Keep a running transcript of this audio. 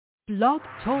Blog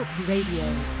Talk Radio.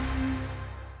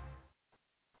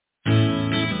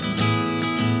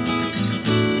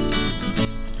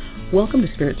 Welcome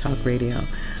to Spirit Talk Radio.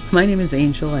 My name is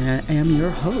Angel and I am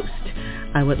your host.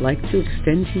 I would like to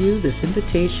extend to you this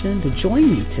invitation to join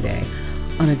me today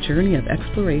on a journey of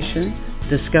exploration,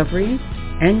 discovery,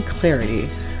 and clarity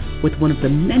with one of the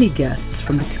many guests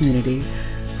from the community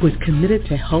who is committed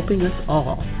to helping us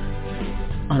all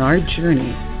on our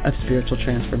journey of spiritual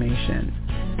transformation.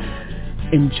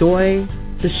 Enjoy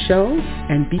the show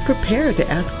and be prepared to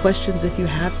ask questions if you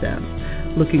have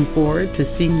them. Looking forward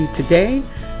to seeing you today,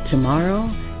 tomorrow,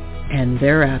 and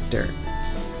thereafter.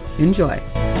 Enjoy.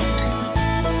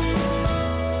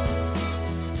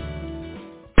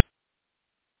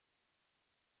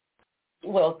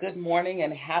 Well, good morning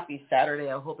and happy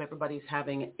Saturday. I hope everybody's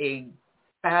having a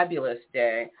fabulous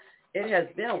day. It has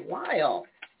been a while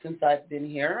since I've been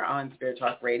here on Spirit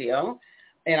Talk Radio,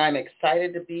 and I'm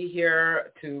excited to be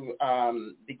here to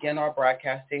begin our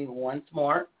broadcasting once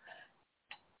more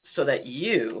so that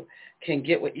you can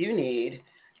get what you need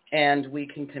and we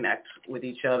can connect with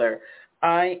each other.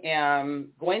 I am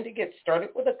going to get started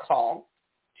with a call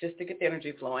just to get the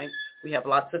energy flowing. We have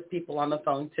lots of people on the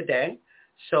phone today,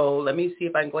 so let me see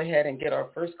if I can go ahead and get our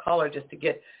first caller just to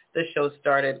get the show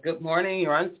started. Good morning.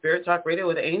 You're on Spirit Talk Radio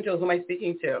with Angel. Who am I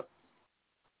speaking to?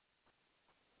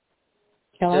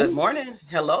 Hello? Good morning.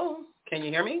 Hello. Can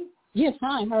you hear me? Yes,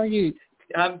 hi. How are you?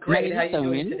 I'm great. How are you Sonia.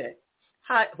 doing today?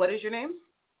 Hi. What is your name?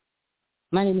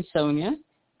 My name is Sonia.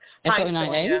 Hi, S-O-N-I-A.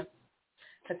 Sonia.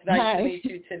 It's nice Hi. to meet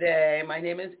you today. My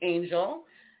name is Angel,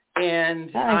 and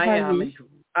Hi, how are you?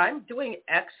 I'm doing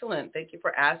excellent. Thank you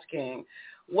for asking.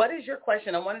 What is your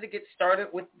question? I wanted to get started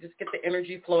with just get the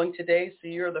energy flowing today. So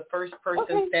you're the first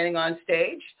person standing on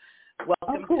stage.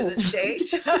 Welcome to the stage.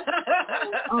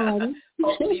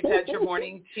 Hopefully you've had your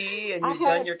morning tea and you've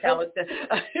done your calisthenics.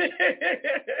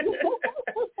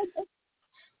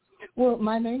 Well,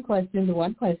 my main question, the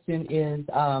one question is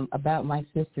about my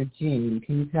sister Jean.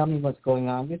 Can you tell me what's going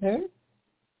on with her?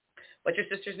 What's your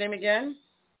sister's name again?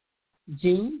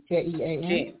 Jean, Jean.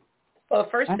 Jean. Well, the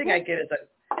first thing I get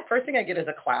is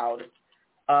a cloud.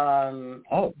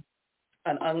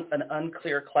 An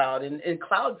unclear cloud, and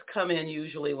clouds come in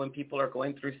usually when people are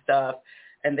going through stuff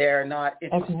and they're not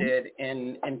interested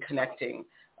in connecting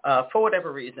for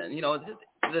whatever reason. You know,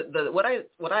 what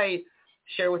I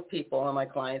share with people and my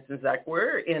clients is that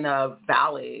we're in a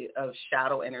valley of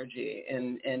shadow energy,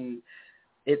 and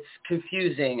it's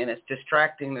confusing and it's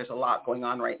distracting. There's a lot going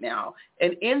on right now,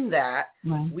 and in that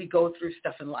we go through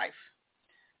stuff in life.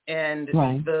 And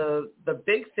the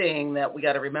big thing that we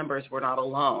got to remember is we're not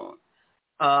alone.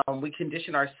 We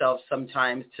condition ourselves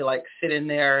sometimes to like sit in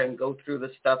there and go through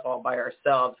the stuff all by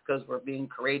ourselves because we're being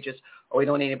courageous, or we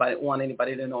don't want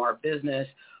anybody to know our business,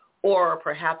 or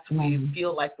perhaps we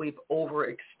feel like we've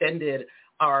overextended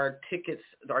our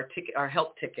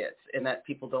health tickets, and that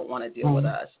people don't want to deal with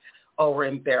us, or we're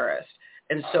embarrassed.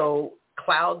 And so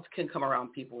clouds can come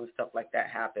around people and stuff like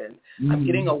that happen. I'm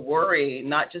getting a worry,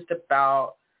 not just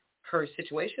about her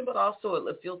situation, but also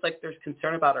it feels like there's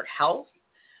concern about her health.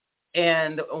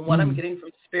 And what I'm getting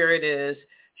from Spirit is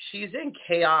she's in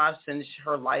chaos, and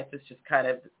her life is just kind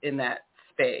of in that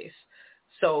space.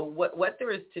 So what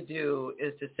there is to do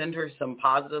is to send her some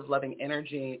positive, loving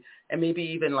energy, and maybe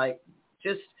even like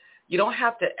just, you don't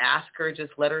have to ask her,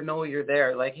 just let her know you're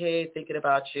there. Like, hey, thinking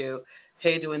about you,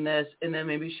 hey, doing this, and then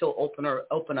maybe she'll open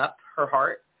up her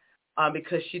heart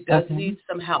because she does need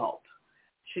some help.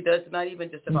 She does, not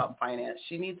even just about finance.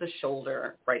 She needs a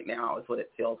shoulder right now is what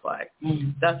it feels like.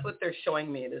 That's what they're showing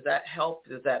me. Does that help?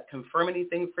 Does that confirm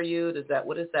anything for you?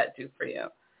 What does that do for you?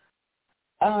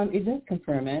 It does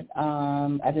confirm it.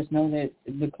 I just know that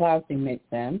the cloud thing makes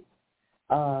sense,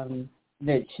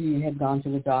 that she had gone to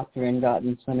the doctor and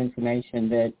gotten some information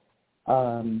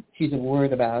that she's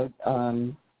worried about.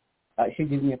 She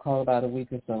gave me a call about a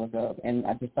week or so ago, and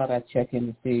I just thought I'd check in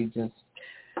to see just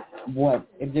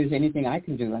if there's anything I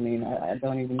can do. I mean, I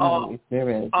don't even know if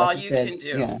there is. All you can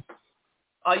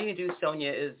do,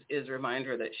 Sonia, is remind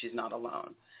her that she's not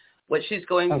alone. What she's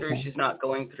going through, she's not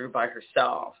going through by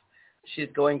herself. She's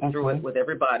going through it with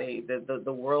everybody.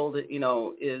 The world, you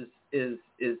know, is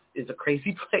a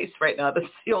crazy place right now. That's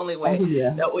the only way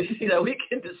that we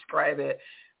can describe it.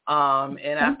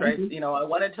 And after I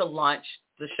wanted to launch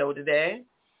the show today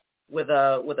with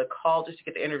a call just to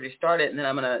get the interview started, and then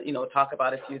I'm going to, talk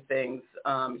about a few things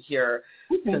here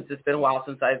since it's been a while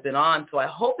since I've been on. So I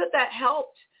hope that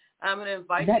helped. I'm going to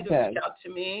invite you to reach out to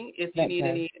me if you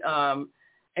need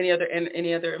any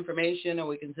other information, or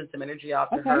we can send some energy out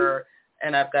to her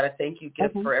and I've got a thank you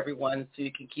gift for everyone so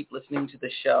you can keep listening to the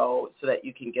show so that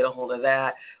you can get a hold of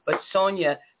that. But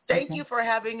Sonia, thank you for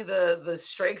having the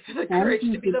strength and the courage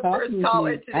to be the first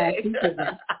caller today.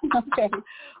 Okay.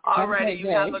 All righty. You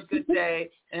have a good day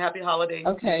and happy holidays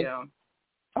to you.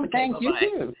 Oh, thank you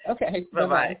too. Okay.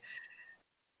 Bye-bye.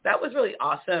 That was really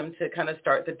awesome to kind of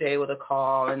start the day with a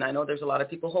call. And I know there's a lot of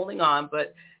people holding on,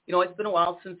 but, you know, it's been a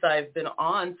while since I've been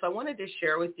on. So I wanted to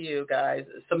share with you guys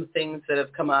some things that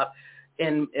have come up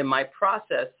in my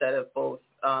process that have both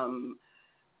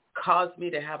caused me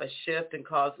to have a shift and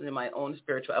caused me my own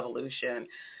spiritual evolution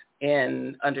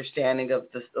and understanding of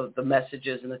the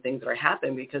messages and the things that are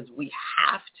happening, because we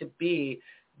have to be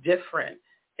different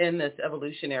in this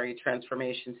evolutionary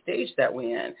transformation stage that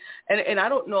we're in. And I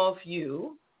don't know if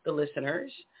you, the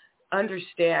listeners,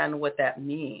 understand what that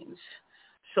means.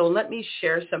 So let me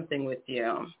share something with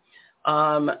you.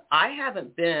 I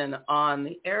haven't been on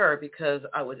the air because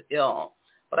I was ill,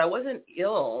 but I wasn't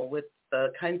ill with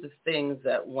the kinds of things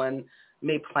that one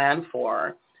may plan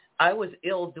for. I was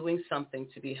ill doing something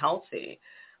to be healthy.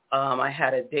 I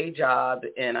had a day job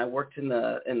and I worked in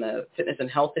the fitness and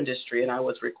health industry, and I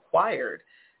was required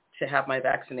to have my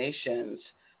vaccinations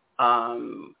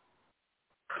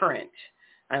current.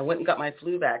 I went and got my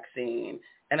flu vaccine,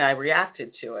 and I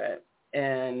reacted to it.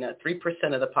 And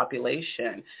 3% of the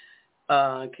population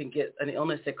can get an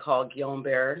illness they call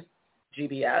Guillain-Barré,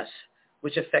 GBS,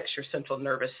 which affects your central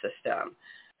nervous system.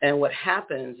 And what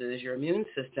happens is your immune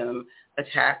system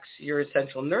attacks your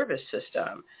central nervous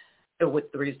system. And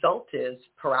what the result is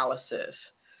paralysis.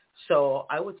 So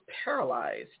I was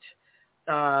paralyzed.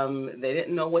 They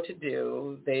didn't know what to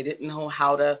do. They didn't know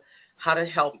how to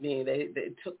help me.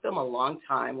 It took them a long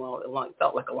time. Well, it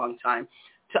felt like a long time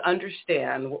to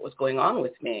understand what was going on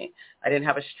with me. I didn't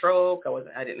have a stroke.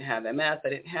 I didn't have MS. I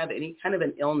didn't have any kind of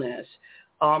an illness.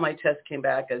 All my tests came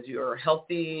back as you're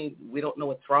healthy. We don't know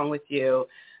what's wrong with you,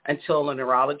 until a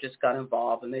neurologist got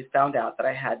involved, and they found out that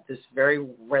I had this very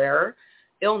rare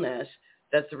illness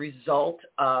that's a result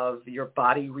of your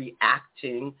body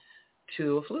reacting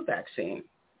to a flu vaccine.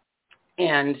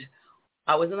 And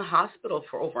I was in the hospital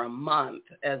for over a month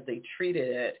as they treated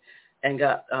it and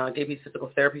gave me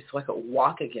physical therapy so I could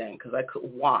walk again, because I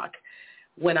couldn't walk.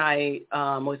 When I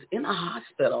was in the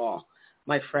hospital,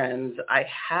 my friends, I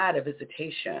had a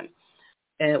visitation.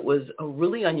 And it was a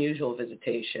really unusual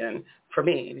visitation for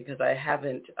me, because I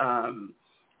haven't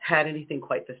had anything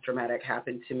quite this dramatic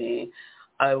happen to me.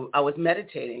 I was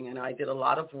meditating, and I did a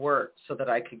lot of work so that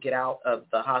I could get out of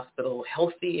the hospital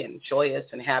healthy and joyous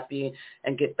and happy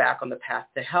and get back on the path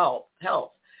to health.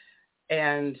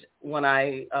 And when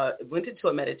I went into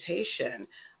a meditation,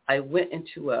 I went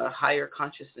into a higher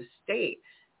consciousness state,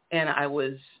 and I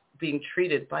was being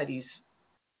treated by these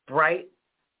bright,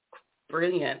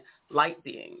 brilliant light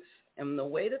beings. And the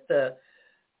way that the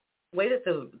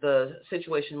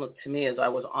situation looked to me is I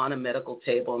was on a medical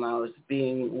table and I was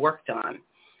being worked on.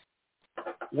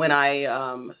 When I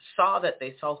saw that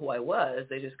they saw who I was,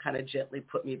 they just kind of gently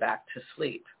put me back to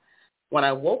sleep. When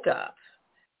I woke up,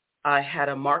 I had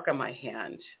a mark on my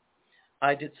hand.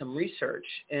 I did some research,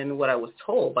 and what I was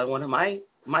told by one of my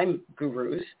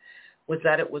gurus was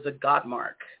that it was a God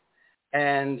mark.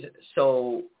 And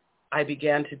so I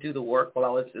began to do the work while I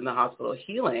was in the hospital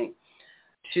healing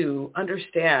to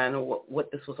understand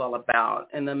what this was all about.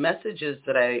 And the messages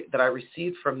that I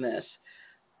received from this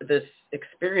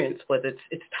experience was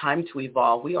it's time to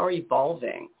evolve. We are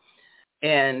evolving.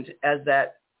 And as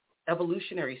that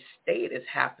evolutionary state is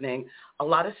happening, a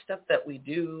lot of stuff that we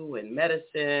do in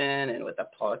medicine and with the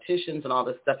politicians and all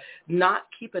this stuff, not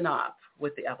keeping up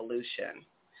with the evolution.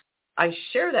 I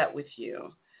share that with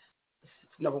you.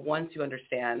 Number one, to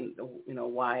understand,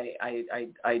 why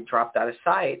I dropped out of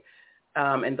sight.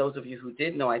 And those of you who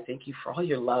did know, I thank you for all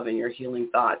your love and your healing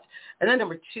thoughts. And then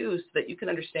number two, so that you can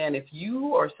understand if you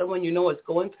or someone you know is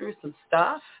going through some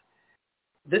stuff,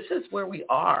 this is where we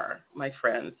are, my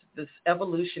friends, this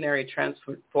evolutionary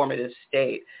transformative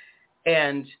state.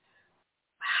 And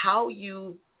how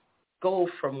you go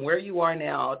from where you are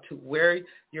now to where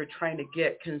you're trying to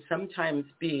get can sometimes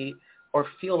be or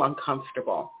feel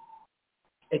uncomfortable.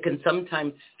 It can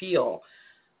sometimes feel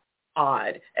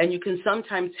odd, and you can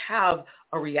sometimes have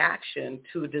a reaction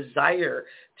to a desire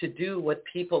to do what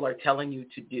people are telling you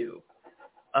to do.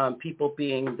 People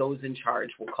being those in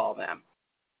charge, we'll call them.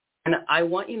 And I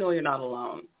want you to know you're not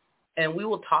alone. And we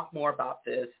will talk more about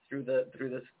this through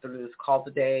this call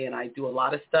today. And I do a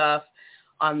lot of stuff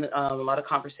on a lot of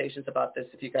conversations about this.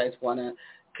 If you guys want to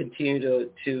continue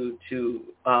to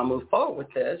move forward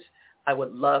with this, I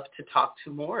would love to talk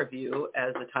to more of you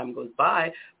as the time goes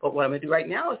by. But what I'm going to do right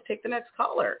now is take the next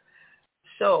caller.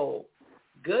 So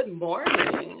Good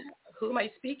morning. Who am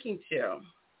I speaking to?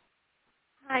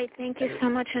 Hi, thank you so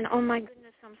much. And oh my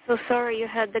goodness, I'm so sorry you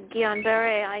had the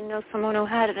Guillain-Barré. I know someone who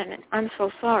had it, and I'm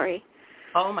so sorry.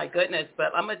 Oh my goodness, but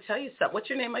I'm going to tell you something. What's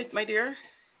your name, my dear?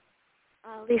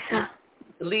 Lisa.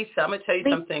 Lisa, I'm going to tell you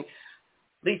something.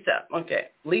 Lisa, okay.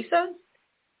 Lisa?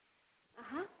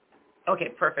 Uh-huh. Okay,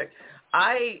 perfect.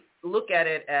 I look at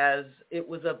it as it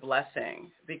was a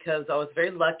blessing because I was very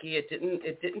lucky. It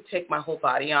didn't take my whole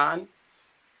body on.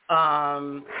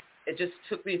 It just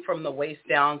took me from the waist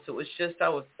down. So it was just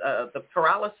the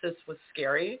paralysis was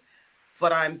scary,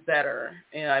 but I'm better.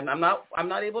 And I'm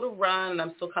not able to run.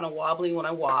 I'm still kind of wobbly when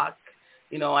I walk.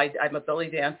 You know, I'm a belly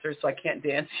dancer, so I can't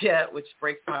dance yet, which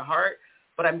breaks my heart.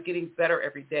 But I'm getting better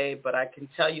every day. But I can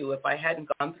tell you, if I hadn't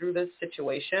gone through this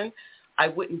situation, I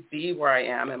wouldn't be where I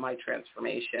am in my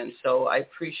transformation. So I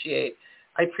appreciate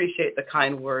the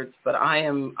kind words, but I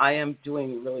am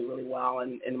doing really, really well,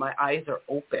 and my eyes are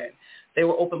open. They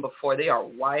were open before. They are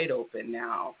wide open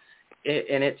now.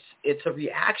 And it's a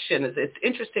reaction. It's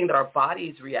interesting that our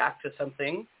bodies react to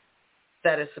something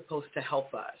that is supposed to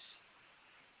help us,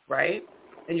 right?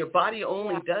 And your body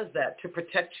only does that to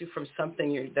protect you from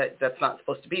something that's not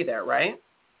supposed to be there, right?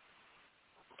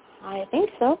 I think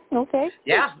so. Okay.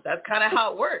 Yeah, that's kind of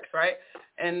how it works, right?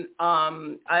 And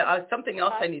something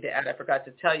else I need to add, I forgot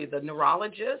to tell you. The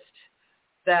neurologist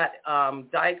that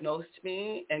diagnosed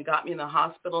me and got me in the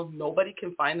hospital, nobody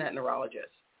can find that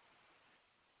neurologist.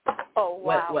 Oh,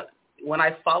 wow. When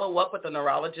I follow up with a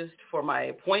neurologist for my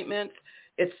appointment,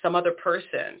 it's some other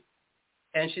person.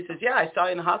 And she says, yeah, I saw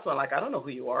you in the hospital. I'm like, I don't know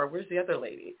who you are. Where's the other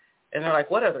lady? And they're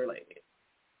like, what other lady?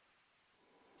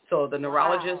 So the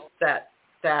neurologist that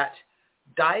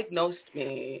diagnosed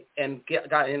me and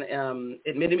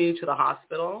admitted me to the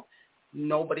hospital,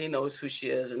 nobody knows who she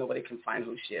is and nobody can find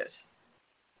who she is.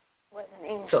 What an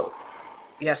angel. So,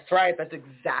 yes, right. That's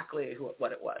exactly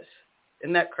what it was.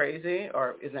 Isn't that crazy?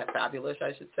 Or isn't that fabulous,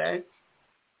 I should say?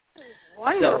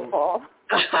 Wonderful.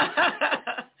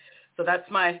 So that's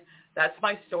my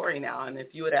story now. And if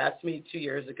you had asked me 2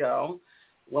 years ago,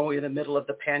 when we were in the middle of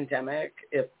the pandemic,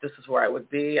 if this is where I would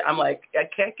be, I'm like, I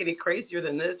can't get any crazier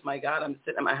than this. My God, I'm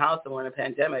sitting at my house and we're in a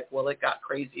pandemic. Well, it got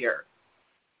crazier.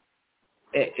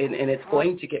 And it's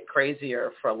going to get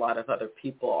crazier for a lot of other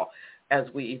people as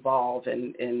we evolve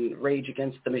and rage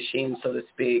against the machine, so to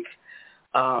speak.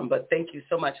 But thank you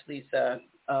so much, Lisa.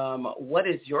 What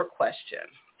is your question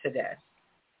today?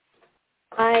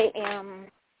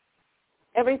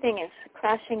 Everything is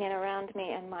crashing in around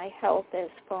me, and my health is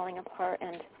falling apart,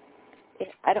 and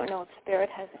I don't know if Spirit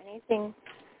has anything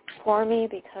for me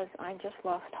because I just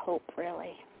lost hope,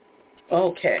 really.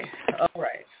 Okay. All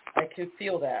right. I can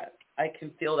feel that.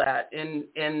 And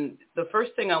the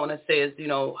first thing I want to say is,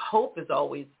 hope is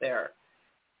always there.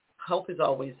 Hope is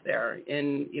always there.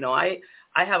 And,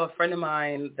 I have a friend of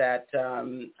mine that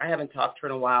I haven't talked to her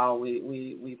in a while.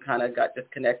 We kind of got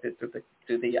disconnected through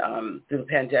the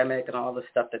pandemic and all the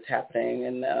stuff that's happening.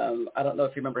 And I don't know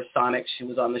if you remember Sonic. She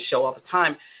was on the show all the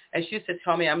time. And she used to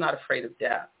tell me, I'm not afraid of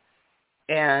death.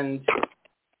 And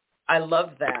I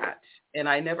love that. And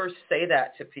I never say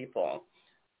that to people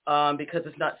because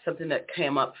it's not something that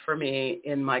came up for me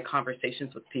in my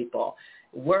conversations with people.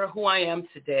 Who I am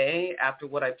today, after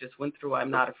what I've just went through,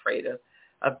 I'm not afraid of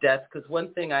death, because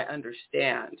one thing I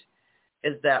understand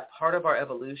is that part of our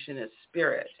evolution as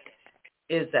spirit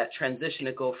is that transition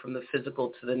to go from the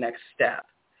physical to the next step.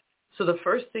 So the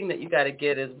first thing that you got to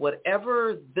get is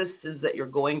whatever this is that you're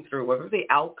going through, whatever the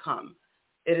outcome,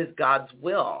 it is God's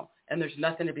will, and there's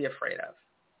nothing to be afraid of,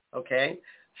 okay?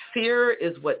 Fear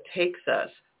is what takes us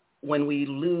when we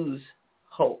lose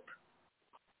hope.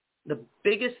 The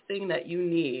biggest thing that you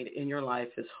need in your life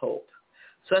is hope.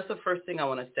 So that's the first thing I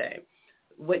want to say.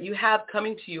 What you have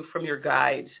coming to you from your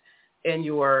guides and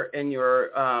your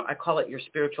I call it your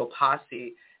spiritual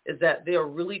posse, is that they are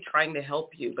really trying to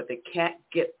help you, but they can't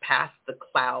get past the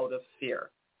cloud of fear.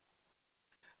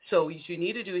 So what you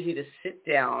need to do is you need to sit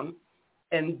down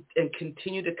and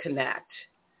continue to connect.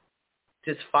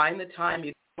 Just find the time.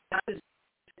 You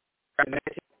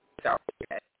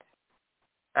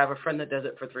I have a friend that does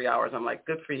it for 3 hours. I'm like,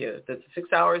 good for you. That's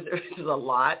 6 hours is a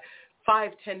lot.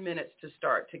 5-10 minutes to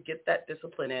start to get that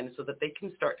discipline in so that they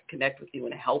can start to connect with you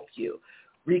and help you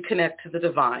reconnect to the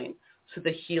divine so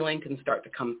the healing can start to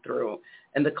come through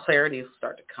and the clarity will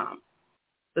start to come.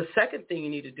 The second thing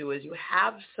you need to do is you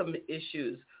have some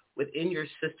issues within your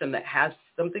system that has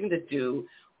something to do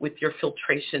with your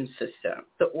filtration system,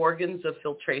 the organs of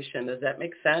filtration. Does that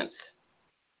make sense?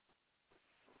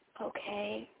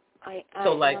 Okay.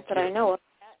 Not that I know of.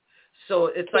 So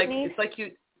it's Kidneys? like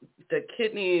the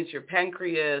kidneys, your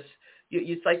pancreas,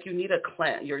 it's like you need a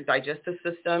cleanse. Your digestive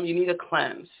system, you need a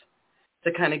cleanse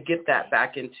to kind of get that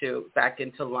back into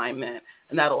alignment,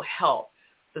 and that'll help.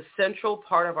 The central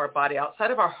part of our body, outside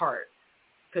of our heart,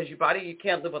 because your body, you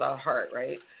can't live without a heart,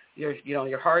 right?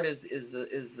 Your heart is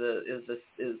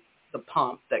the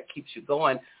pump that keeps you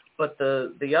going, but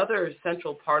the other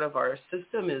central part of our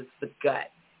system is the gut.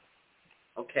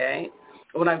 Okay,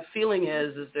 what I'm feeling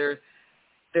is there's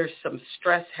some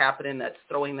stress happening that's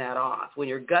throwing that off. When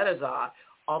your gut is off,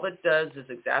 all it does is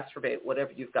exacerbate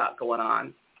whatever you've got going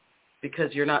on,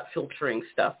 because you're not filtering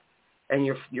stuff, and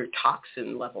your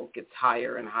toxin level gets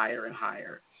higher and higher and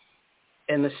higher.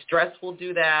 And the stress will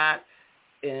do that,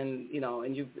 and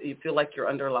you feel like you're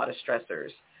under a lot of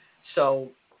stressors. So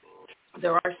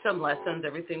there are some lessons.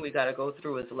 Everything we got to go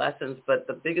through is lessons, but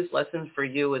the biggest lesson for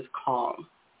you is calm.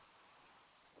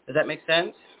 Does that make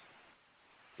sense?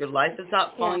 Your life is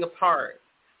not falling apart.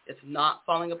 It's not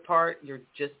falling apart. You're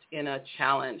just in a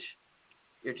challenge.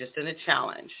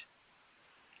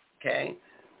 Okay?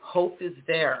 Hope is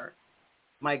there.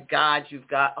 My God, you've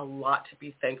got a lot to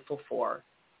be thankful for.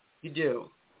 You do.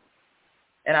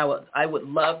 And I would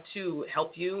love to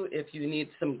help you if you need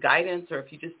some guidance, or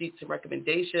if you just need some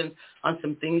recommendations on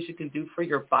some things you can do for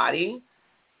your body.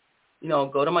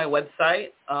 Go to my website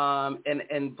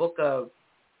and book a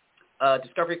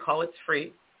discovery call. It's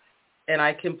free. And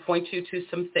I can point you to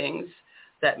some things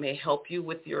that may help you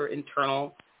with your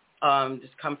internal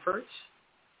discomfort.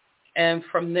 And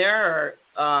from there,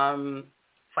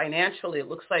 financially, it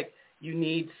looks like you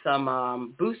need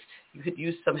some boost. You could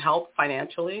use some help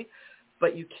financially,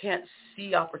 but you can't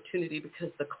see opportunity because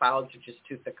the clouds are just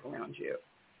too thick around you.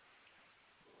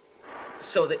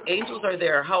 So the angels are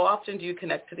there. How often do you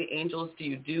connect to the angels? Do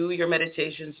you do your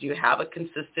meditations? Do you have a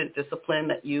consistent discipline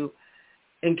that you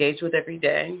engage with every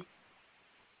day?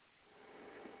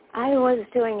 I was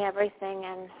doing everything,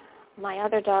 and my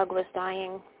other dog was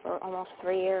dying for almost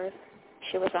 3 years.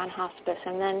 She was on hospice,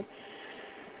 and then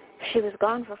she was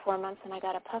gone for 4 months, and I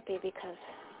got a puppy because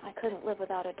I couldn't live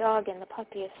without a dog, and the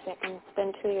puppy is sick, and it's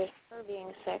been 2 years of her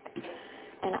being sick,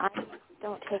 and I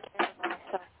don't take care of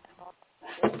myself at all.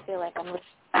 I just feel like I'm losing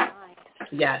my mind.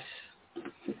 Yes.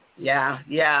 Yeah,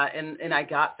 and I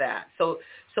got that. So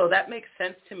that makes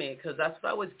sense to me, because that's what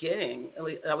I was getting.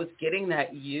 I was getting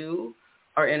that you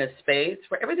are in a space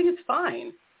where everything is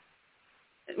fine.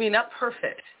 I mean, not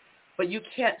perfect, but you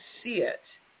can't see it.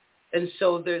 And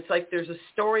so there's a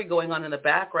story going on in the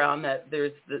background that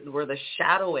where the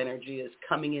shadow energy is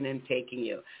coming in and taking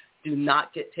you. Do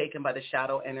not get taken by the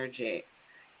shadow energy.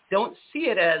 Don't see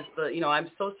it as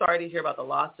I'm so sorry to hear about the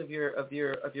loss of your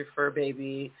fur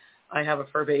baby. I have a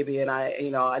fur baby, and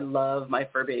I love my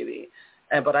fur baby.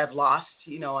 But I've lost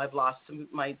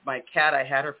my cat. I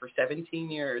had her for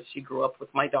 17 years. She grew up with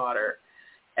my daughter.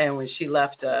 And when she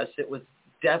left us, it was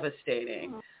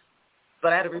devastating.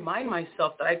 But I had to remind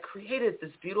myself that I created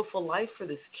this beautiful life for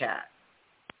this cat,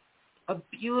 a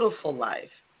beautiful life.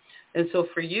 And so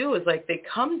for you, it's like they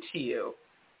come to you.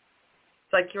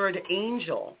 It's like you're an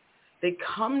angel. They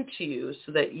come to you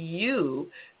so that you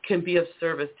can be of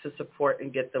service to support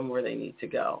and get them where they need to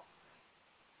go.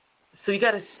 So you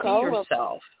got to see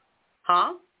yourself.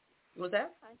 Huh? What was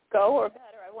that? Go or better.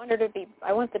 I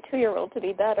want the 2-year-old to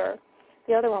be better.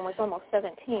 The other one was almost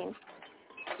 17.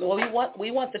 Well,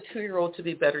 we want the 2-year-old to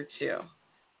be better too.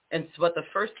 And so, but the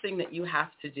first thing that you have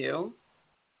to do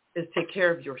is take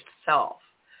care of yourself,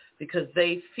 because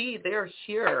they're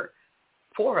here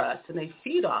for us, and they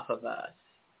feed off of us.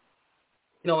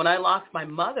 When I lost my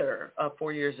mother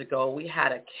 4 years ago, we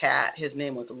had a cat. His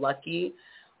name was Lucky.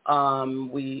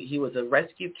 He was a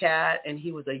rescue cat, and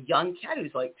he was a young cat. He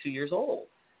was like 2 years old.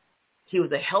 He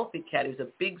was a healthy cat. He was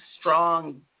a big,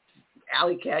 strong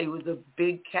alley cat. He was a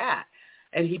big cat.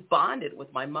 And he bonded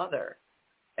with my mother.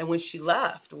 And when she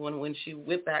left, when she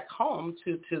went back home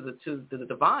to the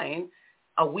divine,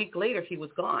 a week later he was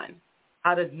gone,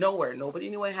 out of nowhere. Nobody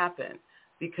knew what happened,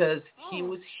 because he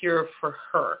was here for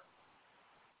her,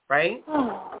 right?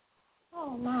 Oh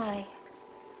my.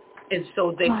 And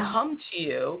so they come to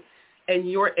you,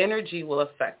 and your energy will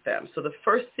affect them. So the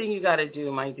first thing you got to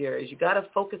do, my dear, is you got to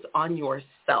focus on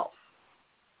yourself.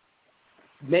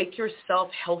 Make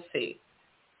yourself healthy,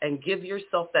 and give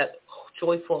yourself that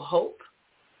joyful hope,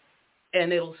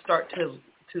 and it'll start to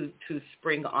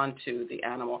spring onto the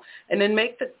animal. And then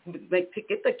get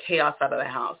the chaos out of the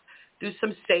house. Do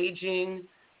some saging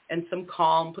and some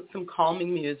calm. Put some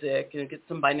calming music, and get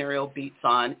some binaural beats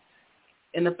on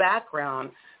in the background,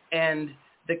 and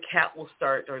the cat will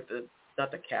start,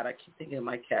 not the cat. I keep thinking of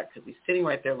my cat because he's sitting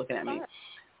right there looking at me.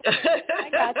 I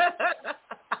got you.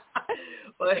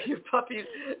 But your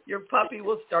puppy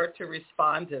will start to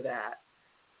respond to that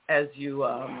as you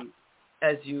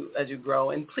grow.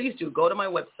 And please do go to my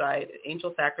website,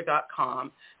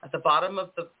 angelthacker.com. At the bottom of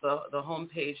the home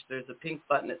page, there's a pink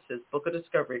button that says Book a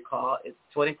Discovery Call. It's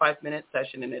a 25-minute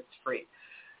session, and it's free.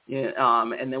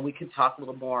 And then we can talk a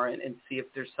little more and see if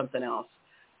there's something else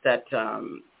that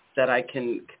I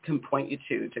can point you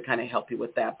to kind of help you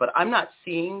with that. But I'm not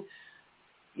seeing,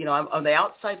 I'm on the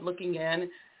outside looking in.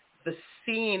 The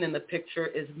scene in the picture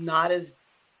is not as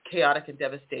chaotic and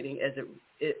devastating as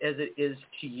it is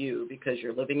to you because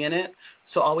you're living in it.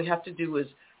 So all we have to do is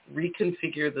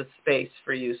reconfigure the space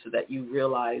for you so that you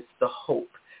realize the hope.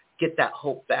 Get that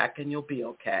hope back, and you'll be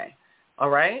okay.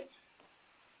 All right?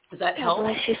 Does that help?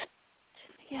 God bless you.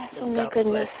 Yes, oh my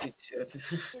goodness.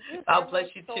 God bless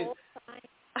you too.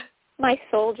 My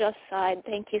soul just sighed.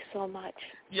 Thank you so much.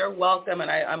 You're welcome, and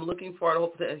I'm looking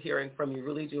forward to hearing from you.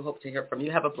 Really do hope to hear from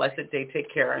you. Have a blessed day.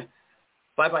 Take care.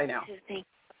 Bye-bye now. Thank you.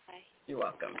 Bye. You're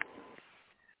welcome.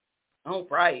 All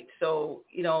right. So,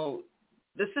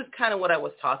 this is kind of what I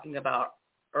was talking about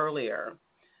earlier,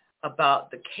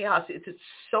 about the chaos. It's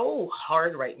so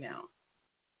hard right now.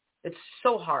 It's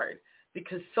so hard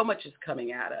because so much is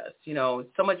coming at us.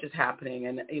 So much is happening.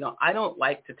 And, I don't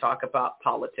like to talk about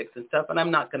politics and stuff, and I'm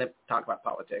not going to talk about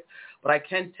politics. But I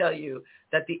can tell you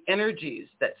that the energies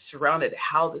that surrounded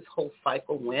how this whole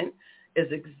cycle went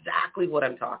is exactly what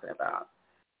I'm talking about.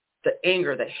 The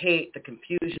anger, the hate, the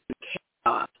confusion, the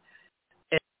chaos.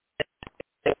 And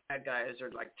the bad guys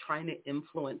are like trying to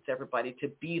influence everybody to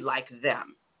be like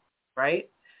them, right?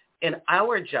 And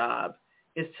our job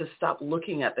is to stop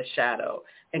looking at the shadow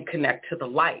and connect to the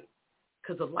light,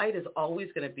 because the light is always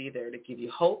going to be there to give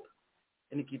you hope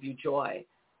and to give you joy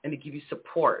and to give you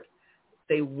support.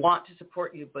 They want to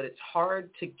support you, but it's hard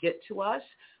to get to us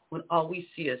when all we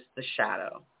see is the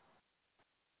shadow.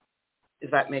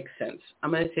 Does that make sense?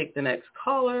 I'm going to take the next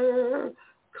caller.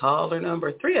 Caller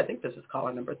number 3. I think this is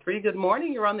caller number 3. Good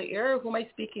morning. You're on the air. Who am I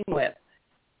speaking with?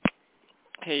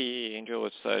 Hey, Angel.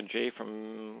 It's Jay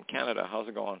from Canada. How's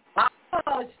it going?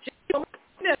 Oh, it's Jay.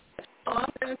 I'm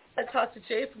going to talk to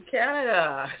Jay from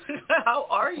Canada. How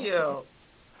are you?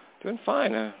 Doing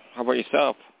fine. How about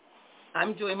yourself?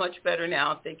 I'm doing much better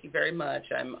now. Thank you very much.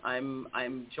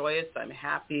 I'm joyous. I'm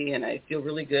happy, and I feel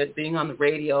really good being on the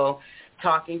radio,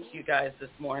 talking to you guys this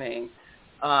morning.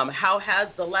 How has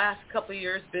the last couple of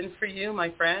years been for you, my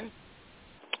friend?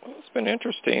 Well, it's been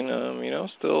interesting.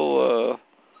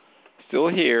 Still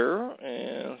here,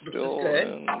 and still,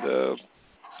 and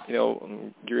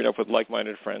I'm gearing up with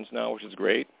like-minded friends now, which is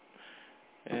great.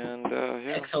 And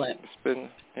excellent. It's been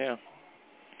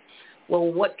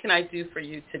Well, what can I do for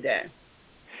you today?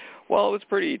 Well, it was a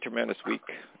pretty tremendous week.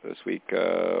 This week,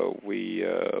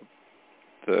 the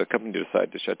company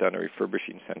decided to shut down a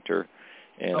refurbishing center,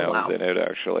 and I was in it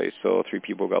actually. So 3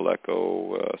 people got let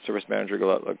go. Service manager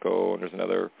got let go, and there's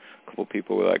another couple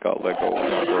people that got let go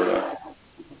in Alberta,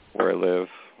 where I live,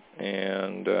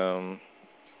 I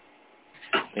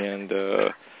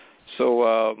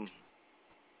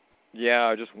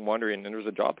was just wondering, and there was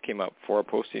a job that came up for a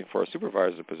posting for a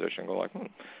supervisor position. Go like,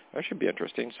 that should be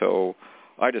interesting. So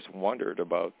I just wondered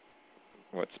about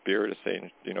what Spirit is saying,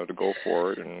 to go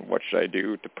forward, and what should I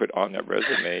do to put on that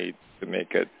resume to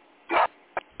make it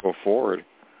go forward.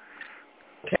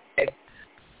 Okay.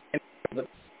 The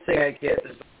thing I get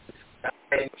is...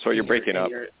 So you're breaking up.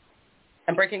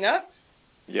 I'm breaking up?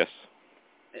 Yes.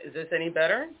 Is this any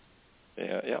better?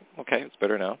 Yeah. Okay, it's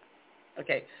better now.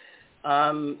 Okay.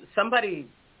 Somebody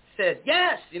said,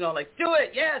 yes, like, do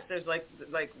it, yes. There's like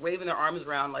waving their arms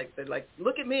around, like, they're like,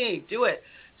 look at me, do it.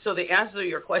 So the answer to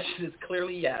your question is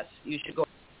clearly yes. You should go.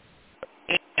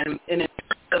 And in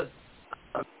terms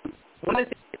of one of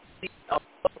the things...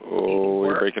 Oh,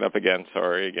 you're breaking up again.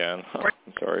 Sorry again.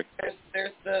 I'm sorry.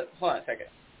 There's the... Hold on a second.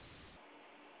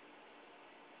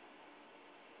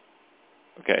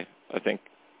 Okay, I think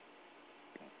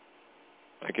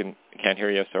I can't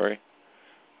hear you. Sorry.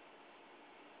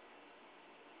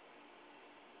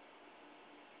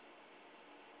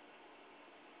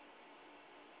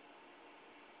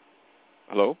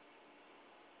 Hello?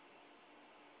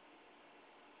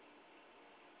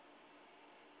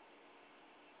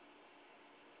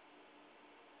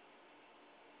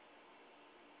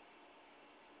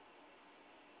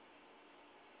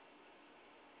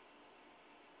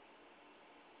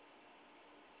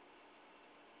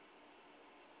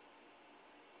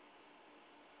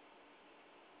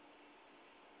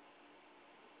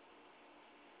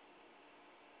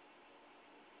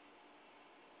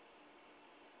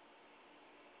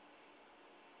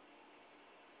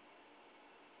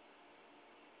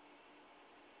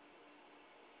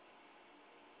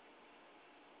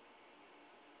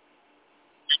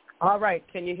 All right.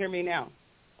 Can you hear me now?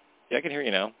 Yeah, I can hear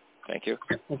you now. Thank you.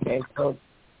 Okay, so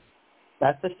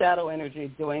that's the shadow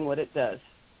energy doing what it does.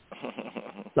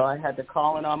 So I had to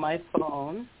call in on my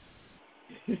phone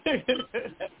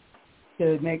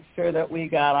to make sure that we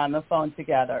got on the phone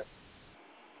together.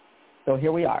 So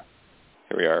here we are.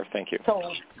 Here we are. Thank you. So,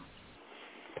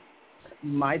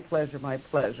 my pleasure, my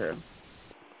pleasure.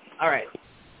 All right.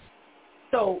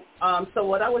 So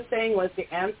what I was saying was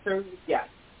the answer was yes.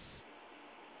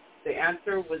 The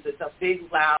answer was it's a big,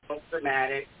 loud,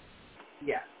 dramatic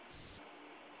yes.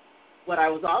 What I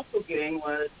was also getting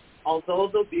was, although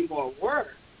there'll be more work,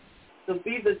 there'll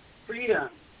be this freedom.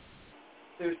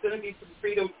 There's going to be some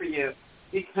freedom for you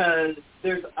because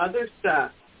there's other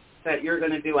stuff that you're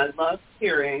going to do. I love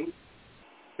hearing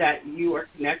that you are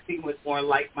connecting with more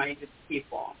like-minded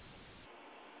people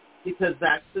because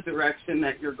that's the direction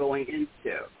that you're going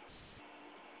into.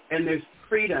 And there's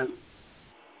freedom.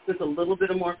 There's a little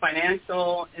bit of more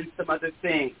financial and some other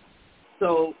things.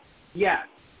 So, yes,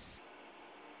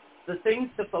 the things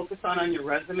to focus on your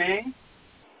resume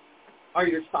are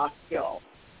your soft skills.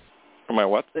 For my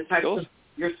what? The types skills? Of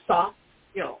your soft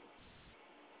skills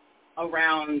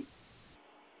around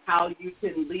how you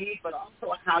can lead, but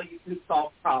also how you can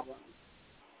solve problems.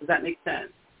 Does that make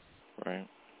sense? Right.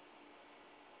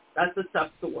 That's the stuff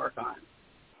to work on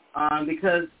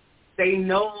because they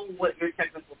know what your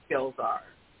technical skills are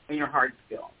and your hard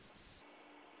skills.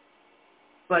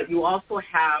 But you also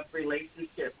have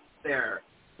relationships there.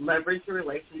 Leverage your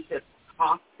relationships.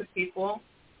 Talk to people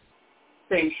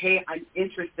saying, hey, I'm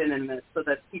interested in this so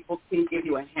that people can give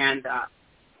you a hand up.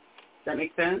 Does that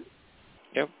make sense?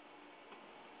 Yep.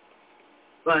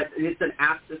 But it's an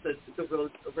app. It's a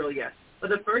real yes.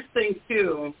 But the first thing,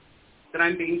 too, that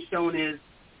I'm being shown is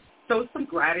show some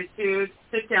gratitude.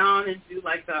 Sit down and do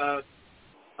like a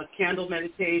candle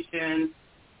meditation.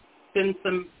 Send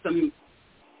some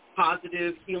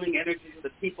positive healing energy to the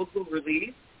people who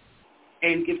release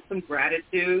and give some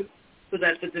gratitude so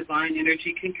that the divine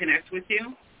energy can connect with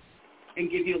you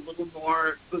and give you a little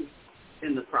more boost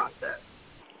in the process.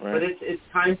 Right. But it's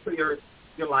time for your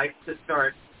life to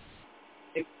start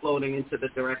exploding into the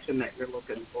direction that you're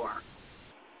looking for.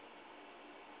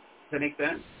 Does that make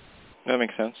sense? That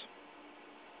makes sense.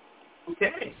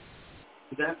 Okay.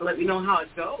 You have to let me know how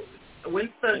it goes.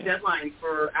 When's the deadline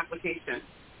for application?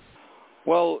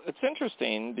 Well, it's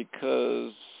interesting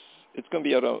because it's going to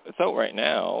be out. It's out right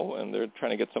now, and they're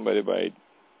trying to get somebody by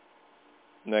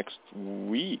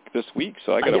this week.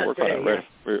 So I got to work on it right.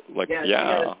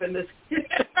 It's been this.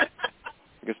 I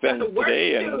can spend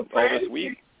today and all this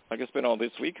week. I can spend all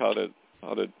this week how to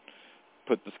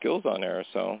put the skills on there.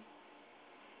 So.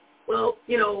 Well,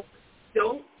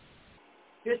 don't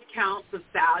discount the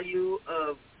value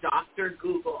of Dr.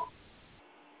 Google.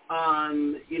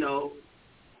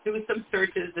 Do some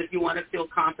searches if you want to feel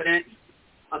confident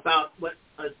about what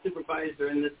a supervisor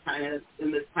in this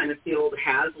kind of field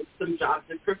has with some job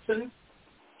descriptions.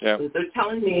 Yeah. They're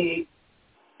telling me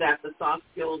that the soft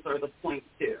skills are the point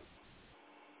two.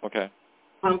 Okay.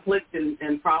 Conflict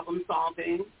and problem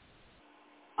solving,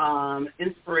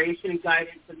 inspiration,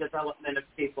 guidance, and development of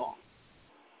people.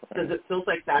 Because it feels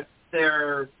like that's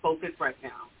their focus right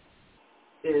now,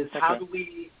 is how do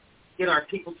we get our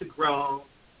people to grow?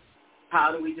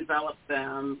 How do we develop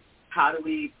them? How do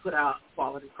we put out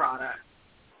quality products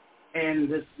in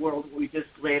this world where we just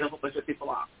laid a whole bunch of people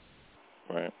off?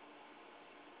 Right.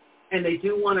 And they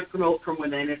do want to promote from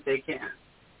within if they can.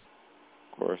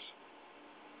 Of course.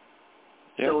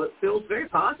 Yeah. So it feels very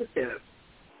positive.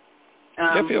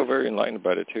 I feel very enlightened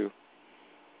about it too.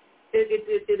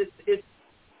 It's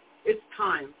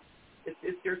time.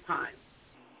 It's your time.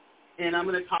 And I'm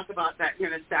going to talk about that here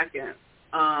in a second.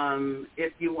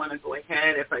 If you want to go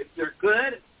ahead, if you're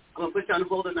good, I'm going to put you on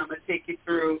hold and I'm going to take you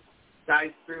through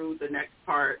the next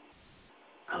part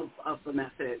of the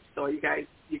message. So you guys,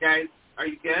 are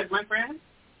you good, my friend?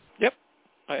 Yep,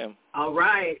 I am. All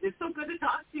right. It's so good to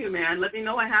talk to you, man. Let me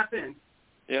know what happened.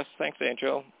 Yes, thanks,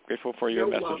 Angel. Grateful for your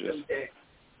messages. Welcome, Dave.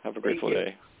 Have a grateful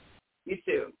day. You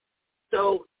too.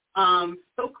 So,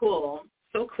 so cool.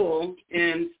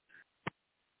 And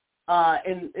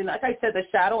like I said, the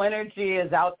shadow energy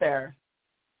is out there.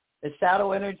 The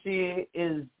shadow energy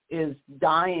is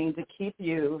dying to keep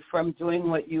you from doing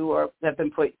what you have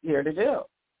been put here to do.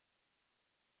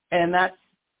 And that's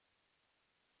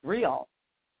real.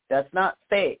 That's not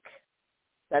fake.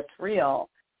 That's real.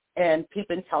 And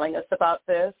people have been telling us about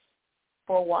this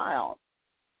for a while.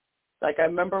 Like I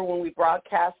remember when we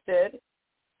broadcasted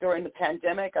during the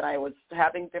pandemic and I was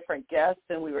having different guests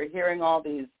and we were hearing all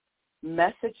these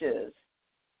messages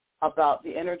about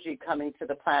the energy coming to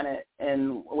the planet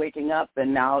and waking up,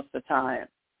 and now's the time.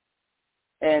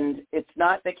 And it's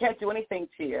not, they can't do anything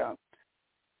to you.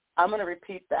 I'm going to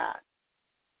repeat that.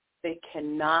 They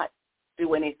cannot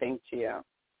do anything to you.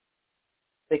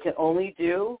 They can only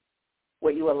do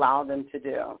what you allow them to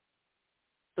do.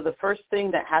 So the first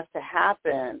thing that has to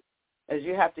happen is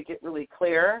you have to get really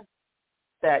clear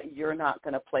that you're not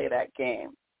going to play that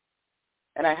game.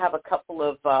 And I have a couple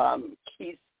of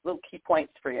little key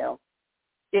points for you.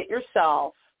 Get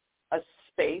yourself a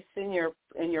space in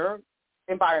your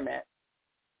environment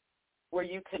where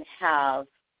you can have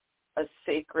a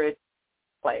sacred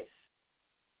place.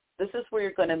 This is where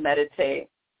you're going to meditate.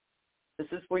 This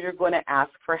is where you're going to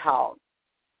ask for help.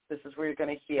 This is where you're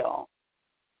going to heal.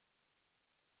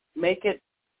 Make it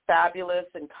fabulous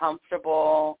and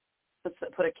comfortable.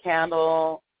 Put a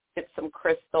candle, get some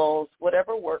crystals,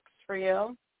 whatever works for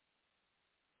you.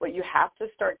 But you have to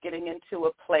start getting into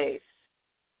a place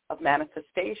of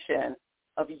manifestation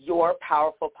of your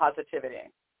powerful positivity.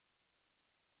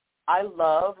 I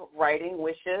love writing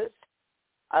wishes.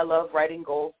 I love writing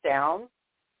goals down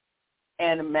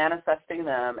and manifesting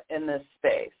them in this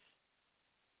space.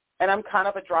 And I'm kind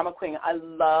of a drama queen. I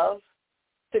love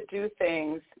to do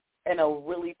things in a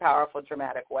really powerful,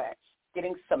 dramatic way.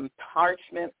 Getting some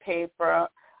parchment paper,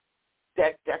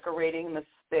 decorating the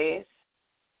space.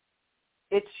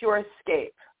 It's your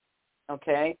escape,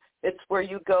 okay? It's where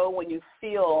you go when you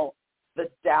feel the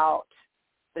doubt,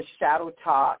 the shadow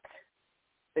talk,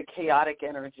 the chaotic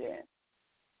energy.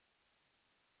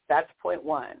 That's point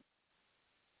one.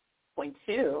 Point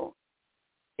two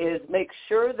is make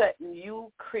sure that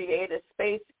you create a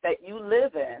space that you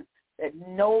live in that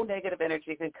no negative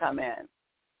energy can come in.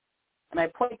 And I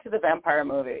point to the vampire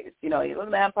movies. You know, you live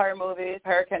in vampire movies,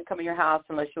 vampire can't come in your house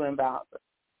unless you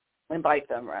invite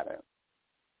them, rather.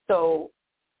 So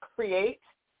create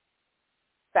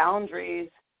boundaries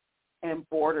and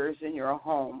borders in your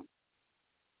home.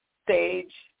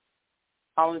 Sage,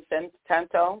 Palo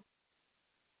Santo,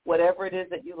 whatever it is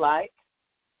that you like,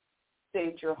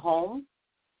 sage your home.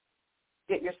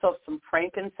 Get yourself some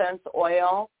frankincense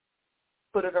oil,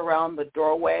 put it around the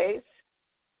doorways,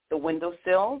 the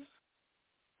windowsills,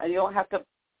 and you don't have to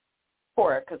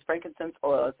pour it because frankincense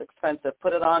oil is expensive.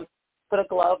 Put a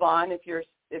glove on if you're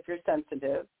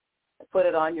sensitive. Put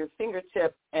it on your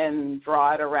fingertip and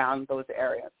draw it around those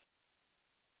areas.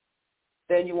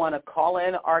 Then you want to call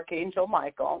in Archangel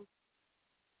Michael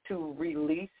to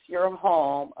release your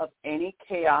home of any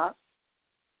chaos,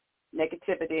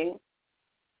 negativity,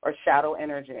 or shadow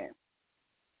energy.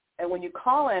 And when you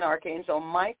call in Archangel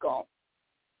Michael,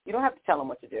 you don't have to tell him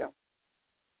what to do.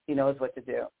 He knows what to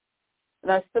do. And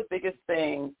that's the biggest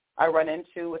thing I run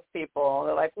into with people.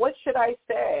 They're like, what should I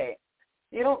say?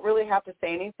 You don't really have to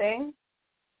say anything,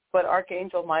 but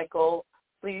Archangel Michael,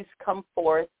 please come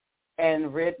forth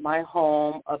and rid my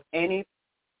home of any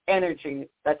energy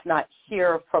that's not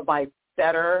here for my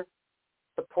better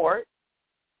support,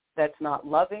 that's not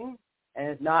loving, and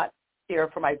is not here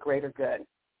for my greater good.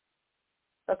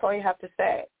 That's all you have to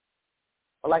say.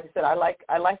 But like I said, I like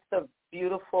the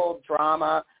beautiful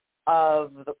drama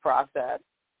of the process.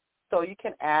 So you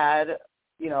can add,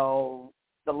 the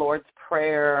Lord's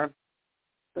Prayer,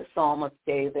 the Psalm of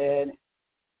David.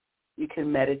 You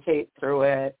can meditate through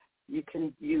it. You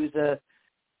can use a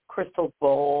crystal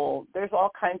bowl. There's all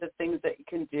kinds of things that you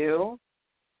can do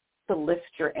to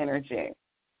lift your energy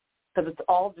because it's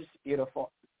all just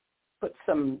beautiful. Put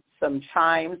some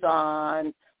chimes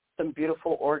on, some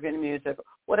beautiful organ music,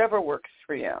 whatever works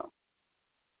for you.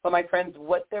 But my friends,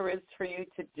 what there is for you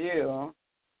to do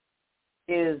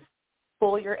is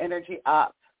pull your energy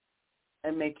up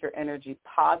and make your energy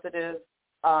positive.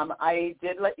 I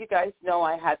did let you guys know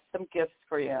I had some gifts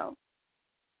for you.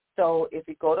 So if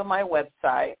you go to my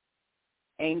website,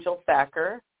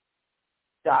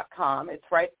 angelthacker.com,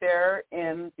 it's right there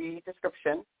in the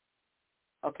description,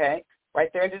 okay?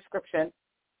 Right there in the description.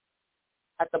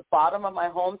 At the bottom of my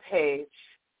home page,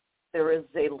 there is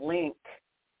a link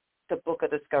to book a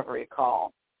discovery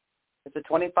call. It's a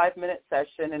 25-minute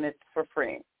session, and it's for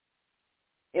free.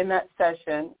 In that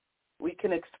session, we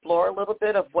can explore a little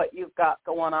bit of what you've got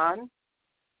going on,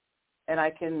 and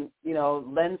I can,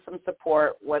 lend some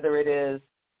support, whether it is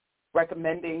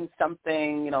recommending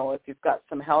something, if you've got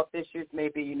some health issues,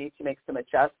 maybe you need to make some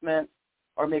adjustments,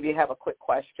 or maybe you have a quick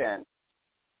question.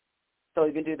 So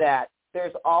you can do that.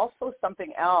 There's also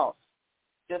something else,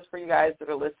 just for you guys that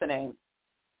are listening.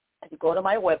 If you go to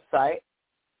my website,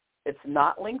 it's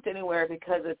not linked anywhere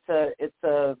because it's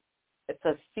a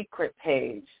secret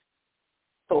page.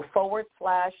 So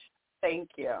 /thank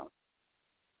you.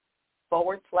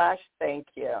 /thank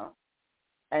you.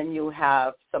 and you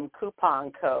have some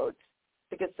coupon codes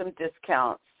to get some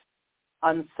discounts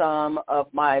on some of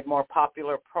my more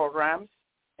popular programs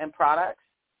and products.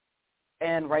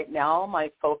 And right now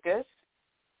my focus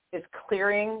is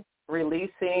clearing,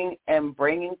 releasing, and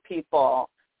bringing people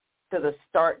to the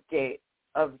start gate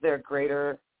of their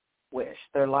greater wish,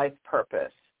 their life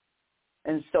purpose.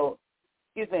 And so,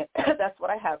 that's what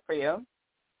I have for you.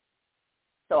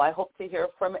 So I hope to hear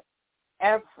from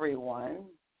everyone.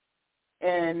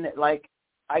 And like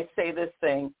I say this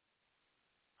thing,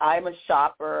 I'm a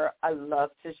shopper. I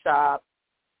love to shop.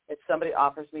 If somebody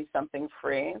offers me something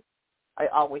free, I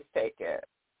always take it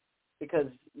because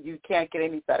you can't get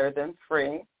any better than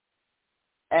free.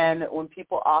 And when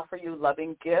people offer you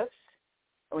loving gifts,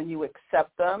 when you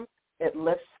accept them, it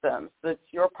lifts them. So it's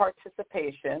your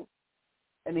participation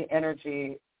in the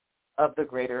energy of the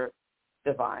greater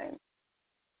divine.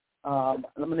 I'm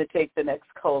going to take the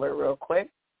next caller real quick.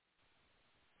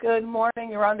 Good morning.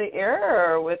 You're on the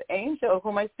air with Angel. Who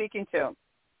am I speaking to?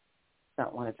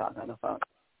 Don't want to talk on the phone.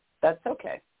 That's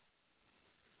okay.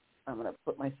 I'm going to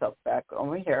put myself back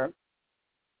over here.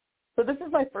 So this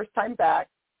is my first time back,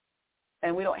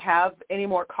 and we don't have any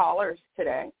more callers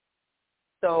today.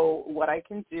 So what I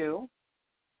can do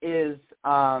is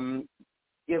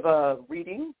give a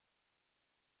reading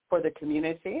for the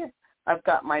community. I've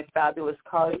got my fabulous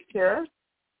cards here.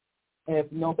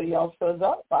 If nobody else shows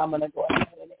up, I'm going to go ahead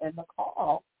and end the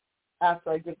call after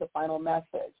I give the final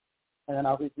message. And then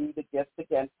I'll review the gifts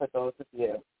again for those of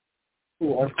you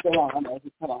who are still on as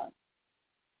you come on.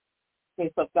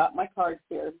 Okay, so I've got my cards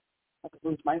here. I can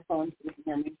move my phone so you can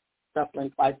hear me.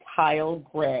 Shuffling by Kyle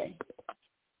Gray.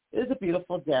 It is a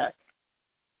beautiful deck,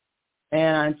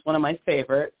 and it's one of my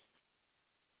favorites.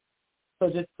 So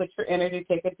just put your energy,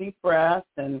 take a deep breath,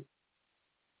 and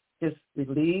just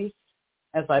release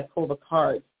as I pull the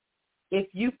cards. If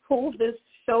you pull this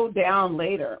show down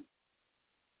later,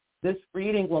 this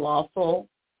reading will also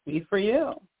be for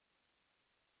you.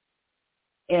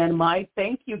 And my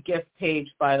thank you gift page,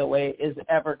 by the way, is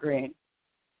evergreen.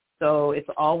 So it's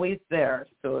always there.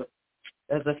 So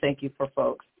as a thank you for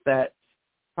folks that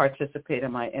participate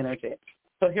in my energy.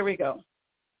 So here we go.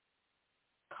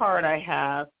 Card I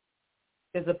have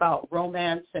is about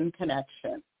romance and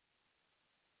connection.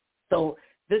 So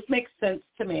this makes sense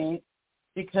to me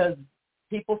because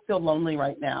people feel lonely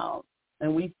right now,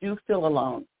 and we do feel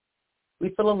alone. We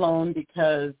feel alone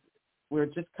because we're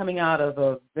just coming out of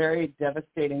a very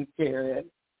devastating period,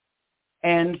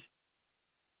 and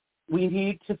we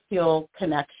need to feel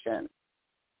connection.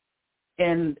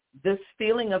 And this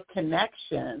feeling of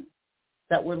connection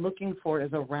that we're looking for is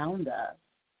around us.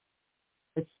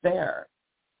 It's there.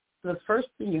 So the first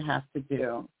thing you have to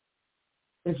do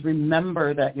is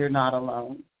remember that you're not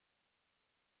alone.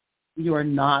 You are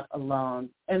not alone.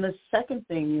 And the second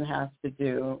thing you have to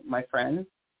do, my friends,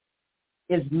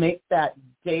 is make that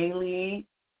daily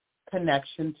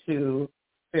connection to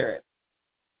spirit.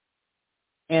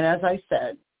 And as I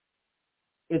said,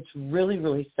 it's really,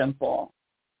 really simple.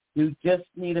 You just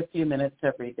need a few minutes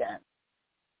every day.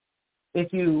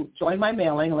 If you join my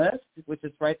mailing list, which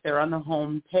is right there on the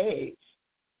home page,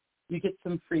 you get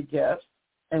some free gifts,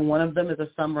 and one of them is a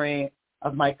summary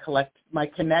of my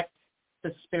Connect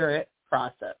to Spirit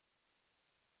process.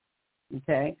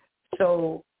 Okay?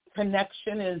 So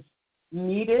connection is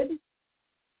needed.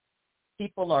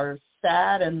 People are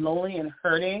sad and lonely and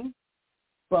hurting,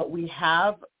 but we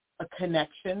have a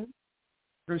connection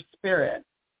through spirit,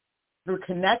 through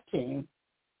connecting.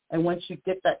 And once you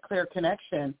get that clear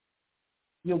connection,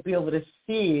 you'll be able to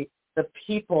see the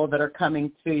people that are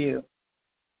coming to you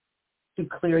to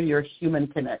clear your human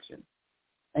connection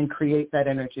and create that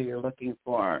energy you're looking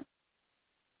for.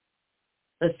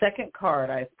 The second card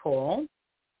I pull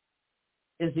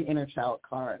is the inner child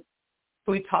card.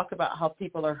 So we talk about how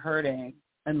people are hurting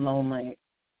and lonely,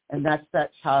 and that's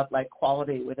that childlike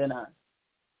quality within us.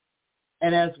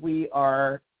 And as we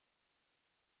are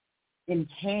in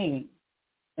pain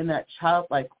in that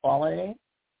childlike quality,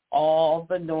 all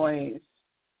the noise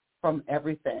from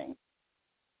everything.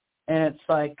 And it's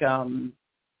like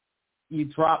you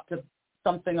dropped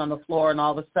something on the floor and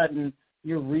all of a sudden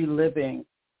you're reliving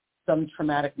some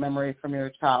traumatic memory from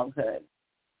your childhood.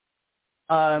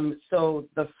 So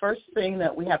the first thing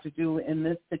that we have to do in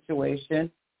this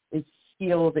situation is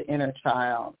heal the inner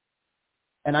child.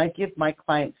 And I give my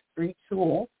clients 3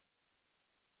 tools.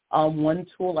 One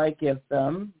tool I give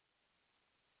them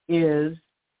is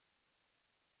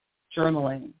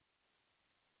journaling.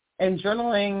 And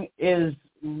journaling is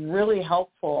really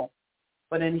helpful,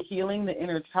 but in healing the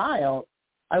inner child,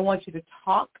 I want you to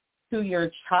talk to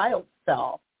your child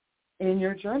self in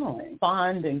your journaling.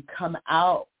 Bond and come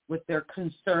out with their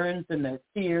concerns and their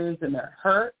fears and their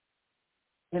hurt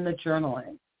in the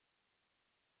journaling.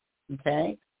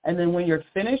 Okay? And then when you're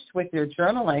finished with your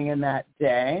journaling in that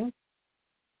day,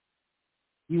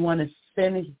 you want to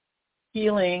send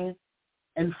healing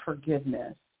and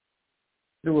forgiveness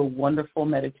through a wonderful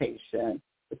meditation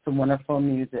with some wonderful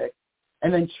music,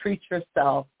 and then treat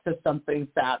yourself to something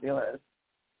fabulous,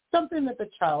 something that the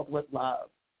child would love.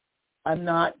 I'm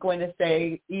not going to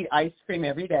say eat ice cream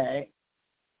every day,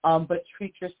 but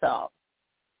treat yourself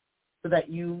so that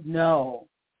you know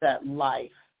that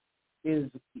life is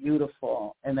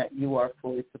beautiful and that you are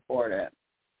fully supported.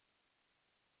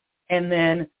 And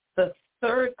then the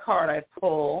third card I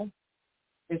pull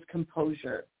is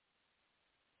composure.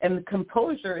 And the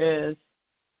composure is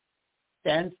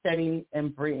stand steady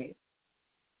and breathe.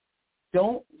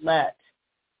 Don't let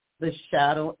the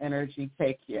shadow energy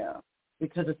take you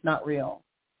because it's not real.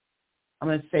 I'm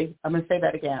going to say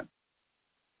that again.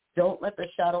 Don't let the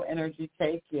shadow energy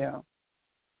take you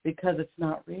because it's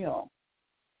not real.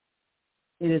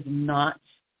 It is not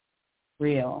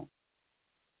real.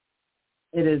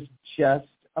 It is just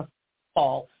a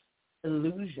false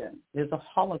illusion. It is a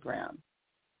hologram.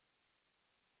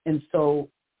 And so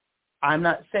I'm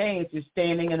not saying if you're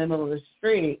standing in the middle of the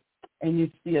street and you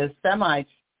see a semi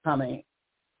coming,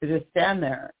 to just stand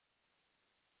there.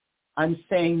 I'm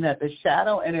saying that the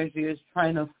shadow energy is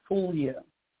trying to fool you.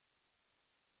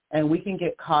 And we can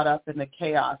get caught up in the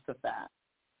chaos of that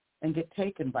and get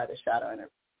taken by the shadow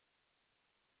energy.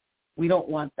 We don't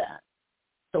want that.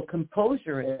 So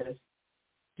composure is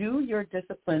do your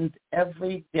disciplines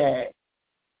every day.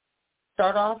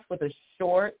 Start off with a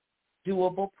short,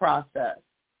 doable process.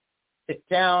 Sit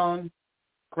down,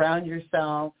 ground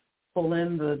yourself, pull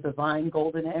in the divine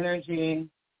golden energy,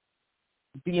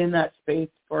 be in that space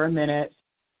for a minute,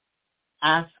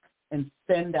 ask and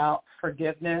send out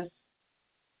forgiveness,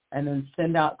 and then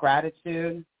send out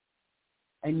gratitude,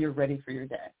 and you're ready for your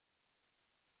day.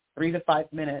 3 to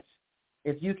 5 minutes.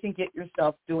 If you can get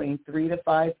yourself doing 3 to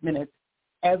 5 minutes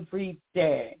every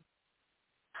day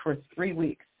for 3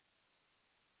 weeks,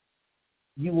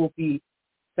 you will be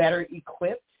better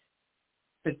equipped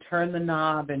to turn the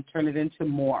knob and turn it into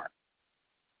more.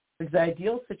 Because the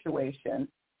ideal situation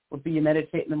would be you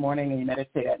meditate in the morning and you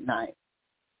meditate at night.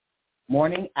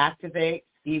 Morning activates,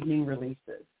 evening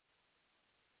releases.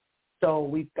 So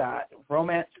we've got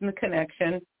romance and the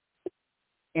connection,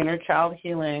 inner child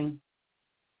healing,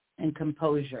 and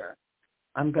composure.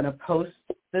 I'm going to post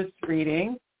this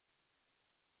reading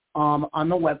on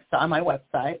the website, on my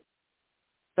website.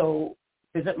 So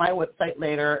visit my website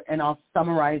later, and I'll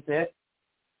summarize it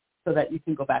so that you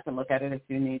can go back and look at it if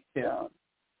you need to.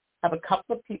 I have a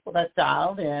couple of people that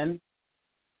dialed in.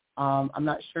 I'm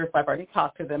not sure if I've already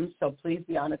talked to them, so please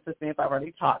be honest with me if I've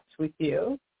already talked with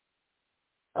you.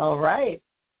 All right.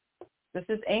 This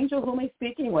is Angel. Who am I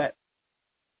speaking with?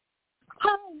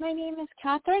 Hi, my name is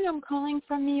Catherine. I'm calling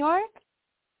from New York.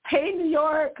 Hey, New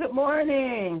York. Good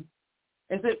morning.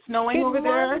 Is it snowing over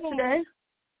there today?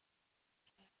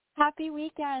 Happy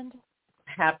weekend.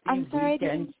 Happy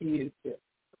weekend to you, too.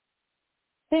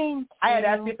 Thank you. I had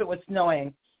asked you if it was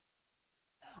snowing.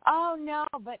 Oh, no,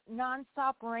 but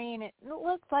nonstop rain. It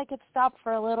looks like it stopped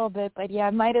for a little bit, but yeah,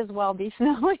 it might as well be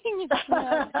snowing.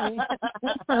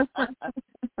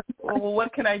 Well,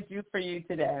 what can I do for you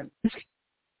today?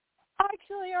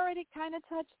 Actually, already kind of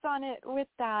touched on it with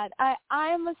that.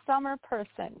 I'm a summer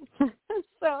person,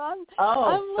 so I'm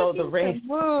so the rain. To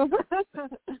move.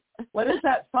 What is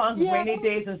that song? Yeah. Rainy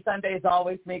days and Sundays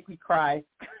always make me cry.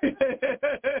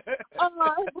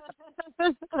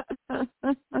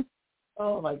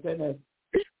 Oh my goodness.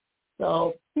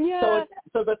 So yeah.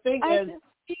 So the thing is.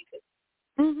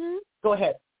 Mm-hmm. Go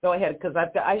ahead, because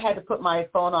I had to put my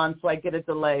phone on so I get a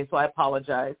delay, so I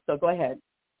apologize. So go ahead.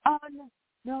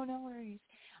 No worries.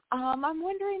 I'm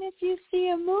wondering if you see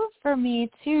a move for me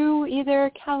to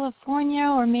either California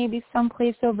or maybe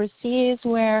someplace overseas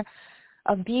where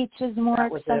a beach is more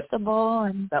accessible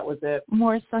and that was it.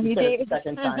 More sunny days. You said it the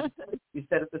second time. You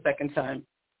said it the second time.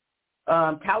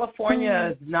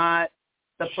 California is not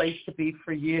the place to be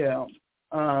for you.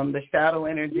 The shadow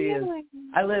energy is.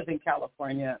 I live in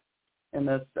California, in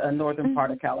the northern part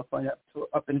of California,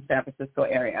 up in San Francisco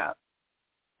area,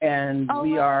 and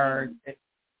we are.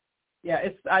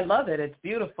 I love it. It's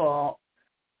beautiful,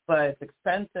 but it's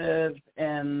expensive,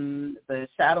 and the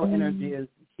shadow energy is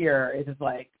here. It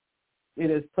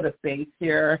is put a base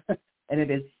here, and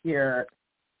it is here,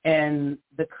 and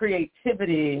the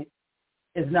creativity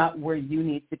is not where you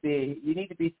need to be. You need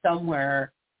to be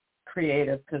somewhere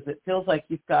creative because it feels like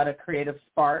you've got a creative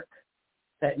spark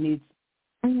that needs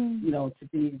to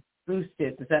be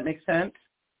boosted. Does that make sense?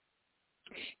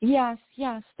 Yes,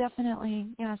 definitely.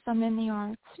 Yes, I'm in the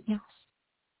arts. Yes.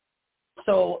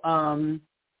 So, oh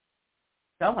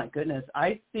my goodness,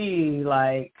 I see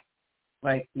like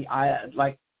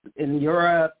in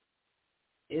Europe,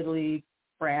 Italy,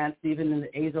 France, even in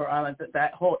the Azore Islands,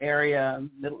 that whole area,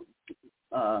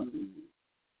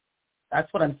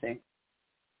 that's what I'm saying.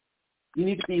 You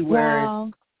need to be where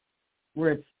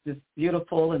it's just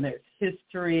beautiful and there's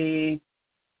history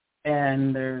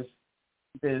and there's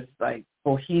like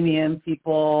bohemian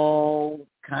people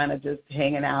kind of just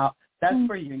hanging out. That's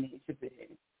where you need to be.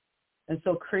 And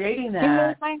so creating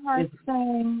that my heart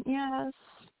saying, yes.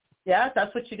 Yeah,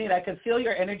 that's what you need. I can feel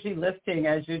your energy lifting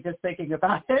as you're just thinking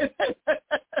about it.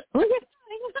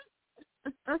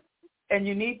 And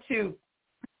you need to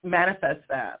manifest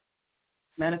that.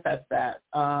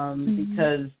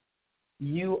 Because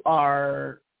you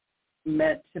are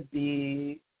meant to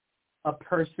be a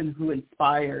person who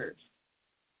inspires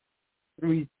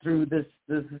through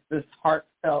this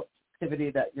heartfelt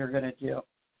activity that you're going to do.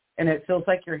 And it feels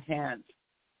like your hands,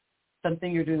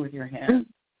 something you're doing with your hands.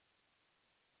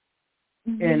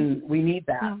 And we need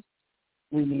that. Yeah.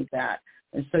 We need that.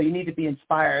 And so you need to be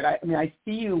inspired. I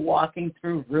see you walking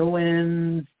through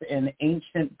ruins and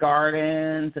ancient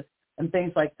gardens and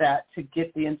things like that to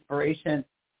get the inspiration.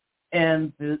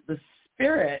 And the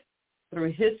spirit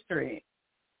through history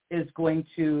is going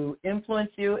to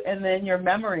influence you, and then your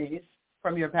memories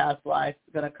from your past life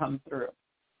are going to come through.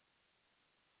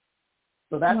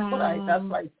 So that's what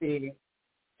I see.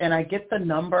 And I get the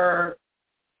number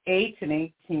 8 and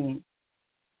 18.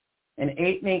 And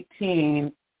 8 and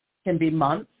 18 can be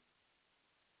months.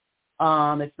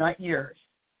 It's not years.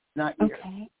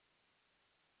 Okay.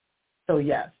 So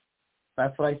yes,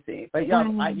 that's what I see. But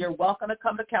yeah, you're welcome to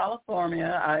come to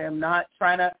California.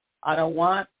 I don't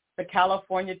want the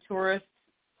California Tourist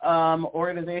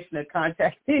Organization to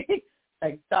contact me.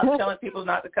 Like, stop telling people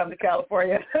not to come to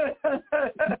California.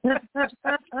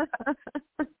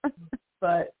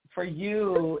 But for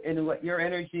you and what your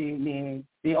energy needs,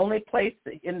 the only place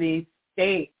in the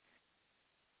state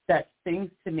that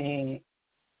sings to me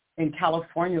in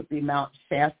California would be Mount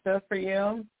Shasta for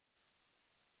you.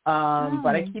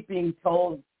 But I keep being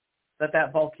told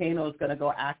that volcano is going to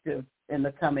go active in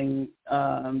the coming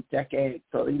decade,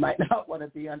 so you might not want to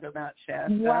be under Mount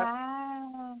Shasta.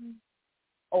 Wow.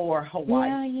 Or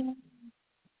Hawaii.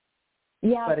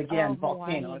 Yeah. But again,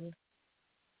 volcanoes. Hawaii.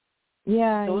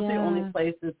 Yeah. Those are the only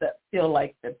places that feel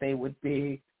like that they would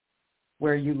be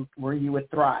where you would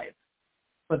thrive.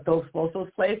 But most of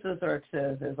those places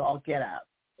is all get out.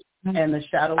 And the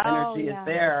shadow energy is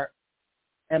there,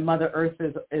 and Mother Earth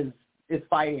is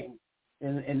fighting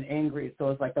and angry. So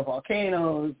it's like the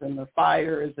volcanoes and the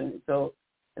fires, and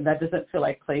that doesn't feel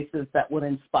like places that would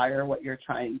inspire what you're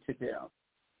trying to do.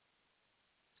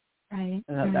 Right.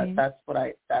 And that's what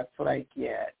I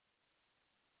get.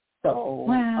 So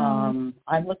I'm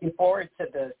looking forward to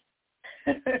this.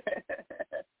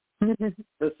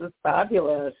 This is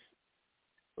fabulous.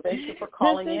 Thank you for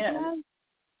calling in.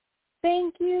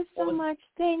 Thank you so much.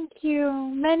 Thank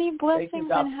you. Many blessings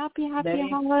and happy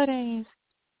holidays.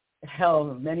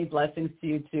 Hell, many blessings to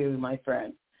you too, my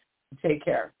friend. Take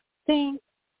care. Thanks.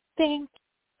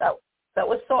 That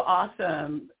was so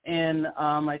awesome. And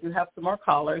I do have some more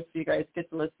callers, so you guys get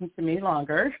to listen to me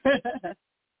longer.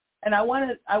 And I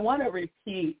want to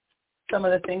repeat some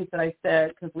of the things that I said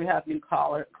because we have new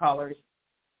callers.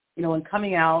 In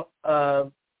coming out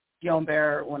of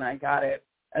Guillain-Barré when I got it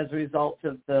as a result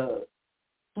of the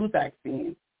flu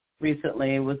vaccine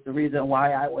recently was the reason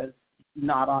why I was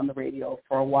not on the radio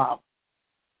for a while.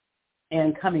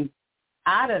 And coming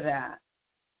out of that,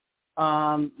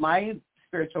 my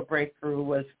spiritual breakthrough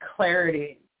was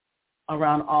clarity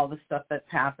around all the stuff that's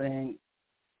happening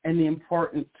and the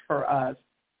importance for us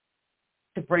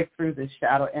to break through this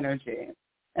shadow energy.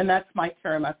 And that's my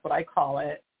term. That's what I call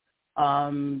it,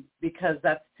 because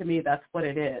to me, that's what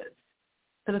it is.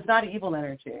 Because it's not evil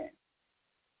energy.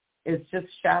 It's just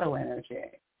shadow energy.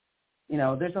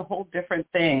 There's a whole different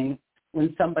thing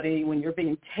when you're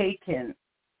being taken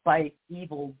by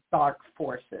evil, dark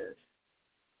forces.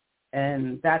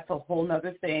 And that's a whole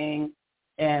nother thing.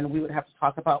 And we would have to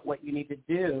talk about what you need to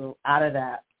do out of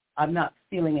that. I'm not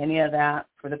feeling any of that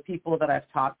for the people that I've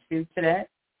talked to today.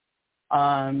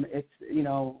 It's,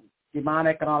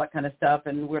 demonic and all that kind of stuff,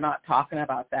 and we're not talking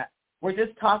about that. We're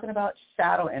just talking about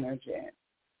shadow energy.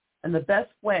 And the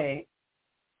best way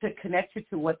to connect you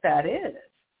to what that is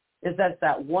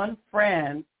that one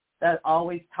friend that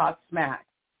always talks smack,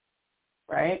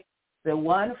 right? The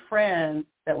one friend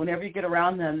that whenever you get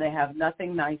around them, they have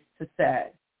nothing nice to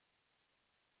say.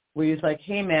 where he's like,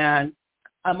 hey, man,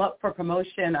 I'm up for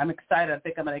promotion. I'm excited. I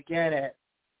think I'm going to get it.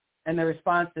 And the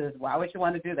response is, why would you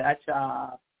want to do that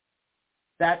job?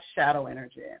 That's shadow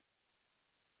energy.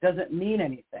 Doesn't mean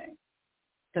anything.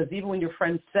 Because even when your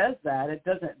friend says that, it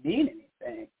doesn't mean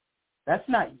anything. That's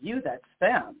not you. That's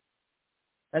them.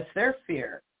 That's their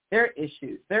fear, their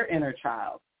issues, their inner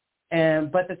child.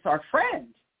 But it's our friend.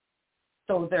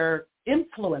 So their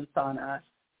influence on us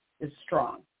is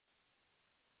strong.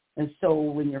 And so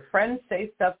when your friends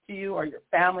say stuff to you or your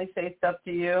family say stuff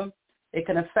to you, it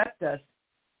can affect us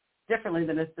differently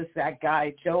than if that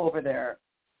guy Joe over there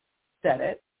said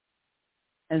it.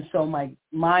 And so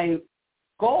my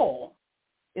goal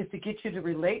is to get you to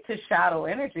relate to shadow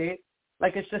energy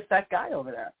like it's just that guy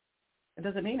over there. It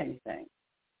doesn't mean anything.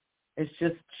 It's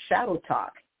just shadow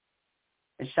talk.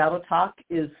 And shadow talk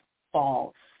is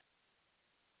false.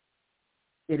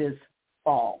 It is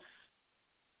false.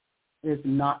 It is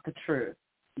not the truth.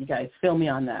 You guys feel me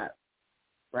on that,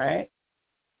 right?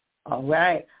 All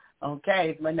right.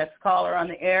 Okay, my next caller on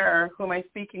the air. Who am I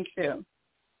speaking to?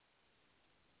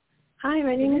 Hi,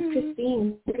 my name is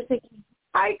Christine.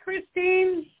 Hi,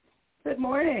 Christine. Good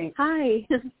morning. Hi.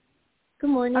 Good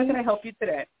morning. How can I help you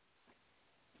today?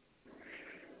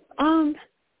 I'm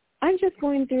just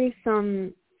going through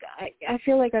I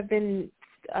feel like I've been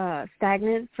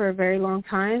stagnant for a very long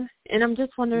time, and I'm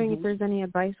just wondering if there's any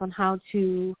advice on how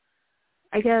to,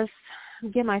 I guess,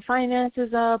 get my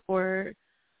finances up or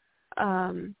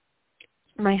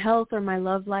my health or my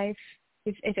love life,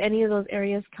 if any of those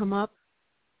areas come up.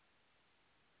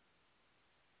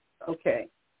 Okay.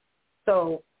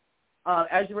 So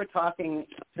as you were talking,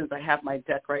 since I have my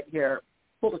deck right here,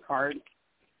 pull the card.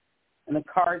 And the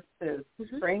card says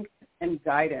strength and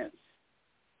guidance.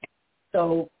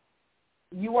 So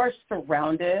you are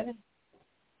surrounded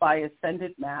by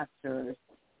ascended masters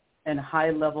and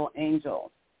high-level angels.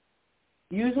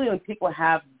 Usually when people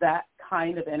have that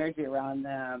kind of energy around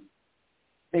them,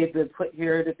 they've been put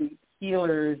here to be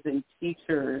healers and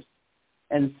teachers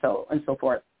and so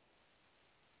forth.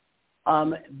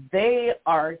 They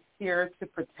are here to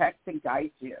protect and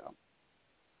guide you.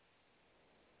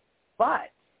 But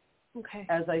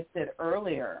as I said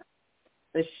earlier,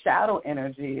 the shadow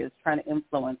energy is trying to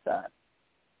influence us.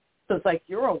 So it's like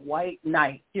you're a white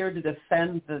knight here to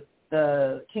defend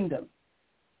the kingdom.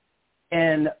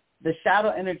 And the shadow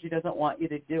energy doesn't want you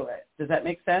to do it. Does that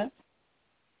make sense?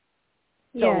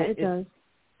 Yeah, it does.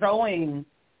 Throwing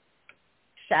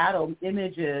shadow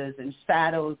images and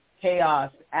shadow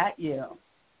chaos at you,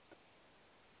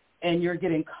 and you're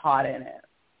getting caught in it.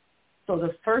 So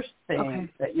the first thing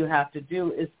that you have to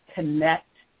do is connect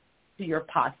to your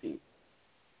posse,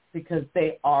 because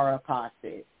they are a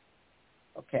posse,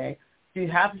 okay? So you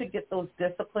have to get those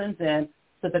disciplines in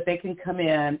so that they can come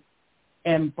in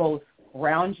and both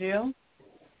ground you,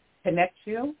 connect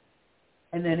you,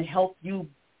 and then help you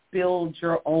build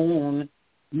your own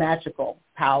magical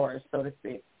powers, so to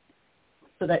speak,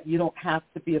 so that you don't have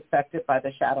to be affected by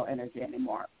the shadow energy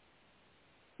anymore.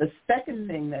 The second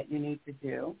thing that you need to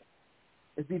do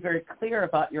is be very clear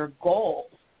about your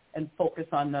goals and focus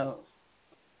on those.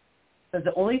 Because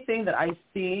the only thing that I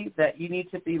see that you need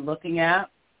to be looking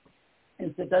at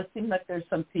is it does seem like there's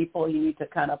some people you need to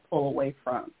kind of pull away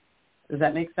from. Does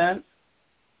that make sense?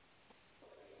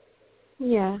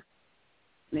 Yeah.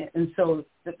 And so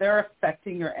that they're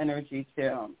affecting your energy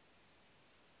too.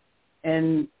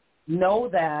 And know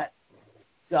that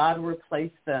God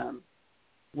replaced them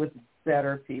with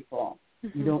better people.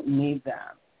 You don't need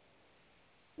them.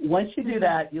 Once you do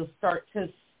that, you'll start to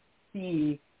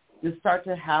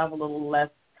have a little less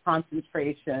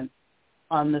concentration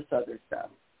on this other stuff.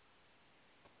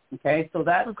 Okay, so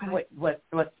that's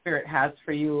what Spirit has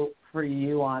for you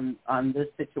on this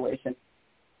situation.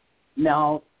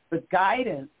 Now, the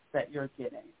guidance that you're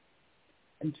getting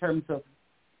in terms of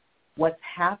what's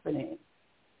happening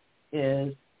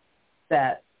is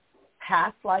that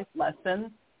past life lessons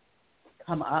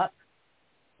come up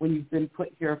when you've been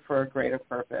put here for a greater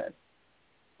purpose.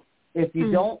 If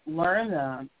you don't learn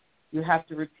them, you have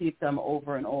to repeat them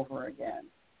over and over again. Do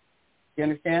you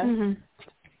understand?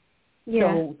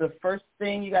 Yeah. So the first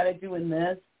thing you got to do in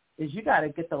this is you got to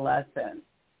get the lesson.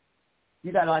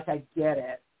 You got to I get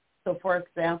it. So, for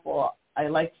example, I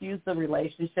like to use the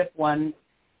relationship one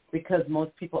because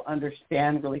most people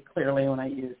understand really clearly when I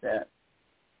use it.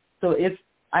 So if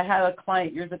I had a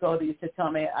client years ago that used to tell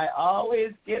me, I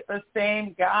always get the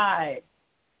same guy.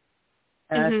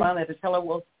 And I finally had to tell her,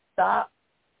 well, stop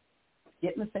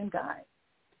getting the same guy.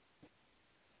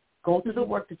 Go through the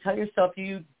work to tell yourself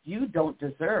you don't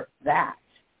deserve that.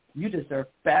 You deserve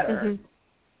better.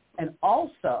 And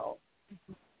also,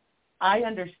 I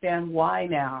understand why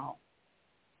now.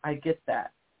 I get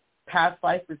that. Past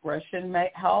life regression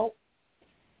might help.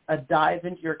 A dive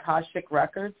into your Akashic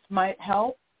records might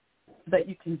help so that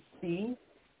you can see.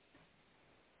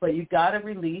 But you got to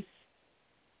release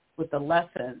with the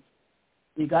lessons.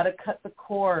 You got to cut the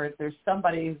cord. There's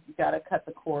somebody you got to cut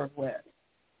the cord with.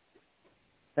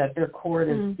 That their cord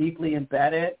is deeply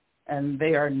embedded and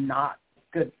they are not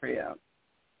good for you.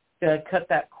 You got to cut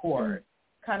that cord.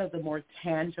 Kind of the more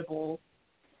tangible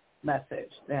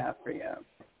message they have for you.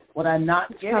 What I'm not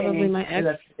getting probably my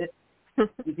ex.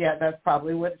 Yeah, that's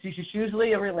probably what it's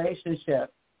usually a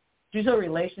relationship. It's usually a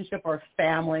relationship or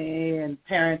family and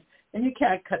parents, and you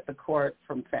can't cut the cord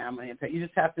from family. You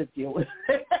just have to deal with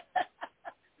it.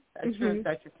 That's true.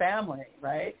 That's your family,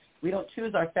 right? We don't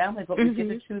choose our family, but we get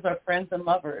to choose our friends and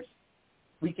lovers.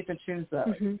 We get to choose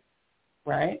those,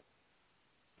 right?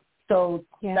 So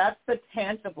that's the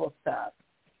tangible stuff.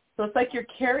 So it's like you're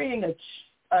carrying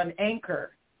an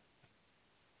anchor.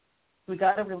 We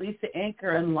got to release the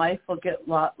anchor, and life will get a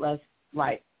lot less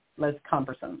light, less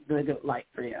cumbersome. Really good light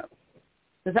for you.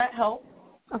 Does that help?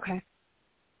 Okay.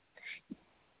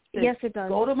 Yes, it does.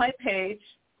 Go to my page,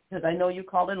 because I know you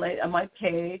called in late. On my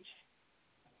page,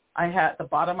 I have at the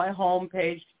bottom of my home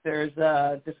page, there's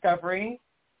a discovery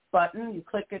button. You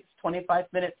click it, it's 25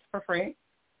 minutes for free.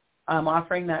 I'm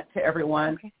offering that to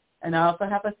everyone. Okay. And I also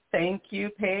have a thank you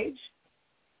page.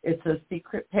 It's a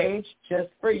secret page just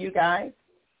for you guys.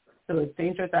 So it's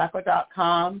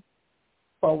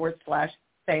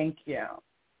dangerthacker.com/thank you.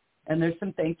 And there's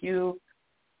some thank you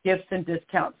gifts and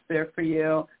discounts there for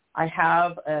you. I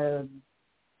have a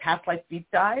past life deep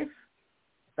dive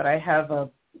that I have a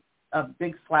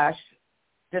big slash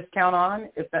discount on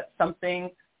if that's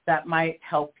something that might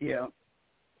help you,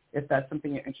 if that's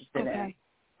something you're interested in.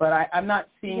 But I'm not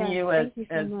seeing you as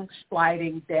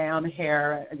sliding down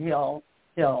hill.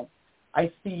 I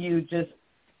see you just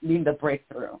needing the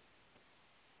breakthrough.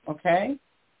 Okay?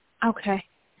 Okay.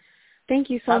 Thank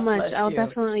you so much. I'll you.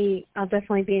 definitely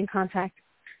be in contact.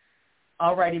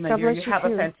 All righty, my dear. You have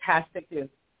too. a fantastic day.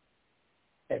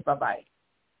 Okay, bye-bye.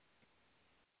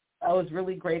 That was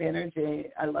really great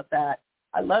energy. I love that.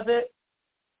 I love it.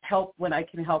 Help when I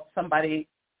can help somebody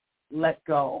let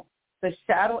go. The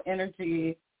shadow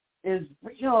energy is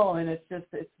real, and it's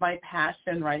my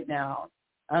passion right now.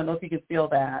 I don't know if you can feel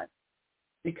that,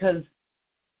 because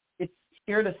it's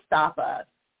here to stop us,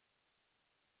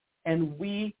 and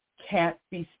we can't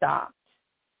be stopped.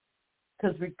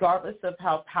 Because regardless of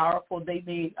how powerful they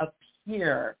may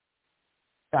appear,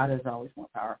 God is always more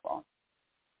powerful.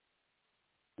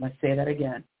 I'm going to say that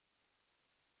again.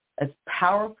 As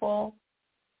powerful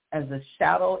as the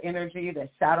shadow energy, the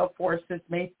shadow forces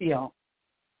may feel,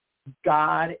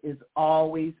 God is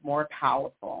always more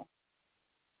powerful.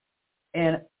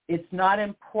 And it's not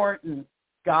important,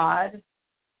 God,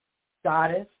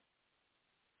 Goddess,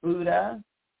 Buddha,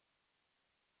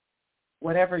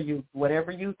 whatever you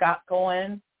got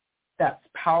going that's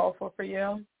powerful for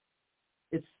you,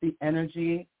 it's the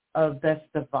energy of this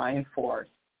divine force.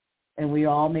 And we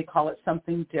all may call it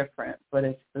something different, but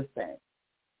it's the same.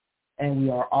 And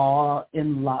we are all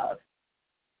in love,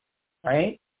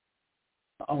 right?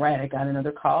 All right, I got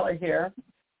another caller here.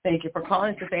 Thank you for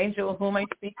calling. This is Angel. Who am I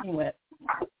speaking with?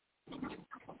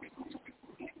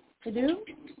 Hello?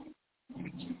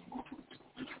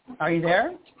 Are you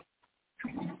there?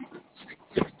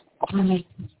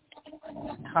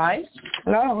 Hi.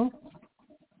 Hello.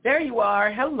 There you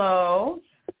are. Hello.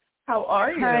 How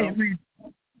are you?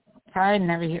 Hi,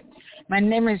 Navi. My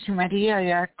name is Maria.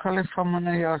 I call from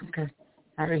New York.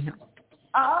 How are you?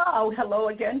 Oh, hello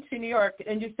again to New York.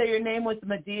 And you say your name was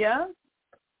Medea?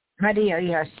 Maria,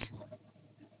 yes.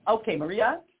 Okay,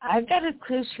 Maria. I got a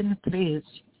question, please.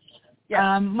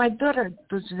 Yeah. My daughter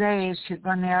today, she's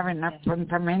going to have an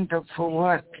appointment for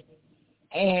work.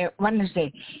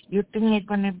 Wednesday. You think it's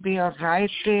going to be all right?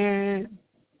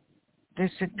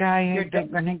 This guy, they're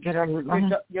going to get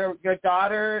along? Your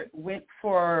daughter went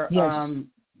for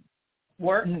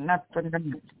work? Not for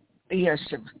the, yes.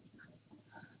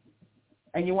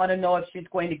 And you want to know if she's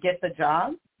going to get the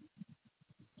job?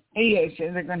 Yes,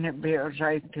 they're going to be all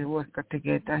right to work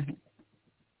together.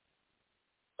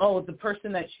 Oh, the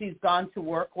person that she's gone to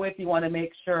work with, you want to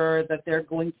make sure that they're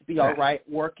going to be all right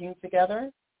working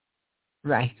together?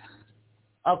 Right.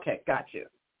 Okay, got you.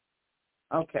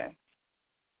 Okay.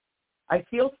 I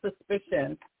feel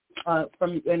suspicion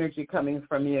from energy coming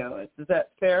from you. Is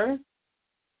that fair?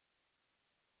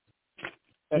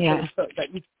 Yeah.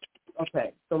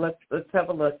 Okay, so let's have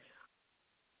a look.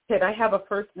 Can I have a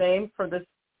first name for this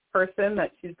person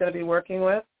that she's going to be working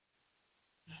with?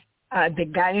 The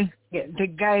guy,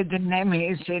 the name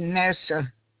is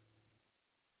Nelson.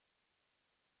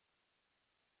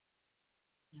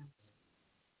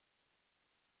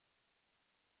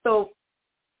 So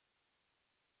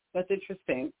that's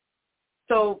interesting.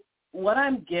 So what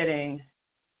I'm getting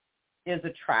is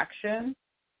attraction,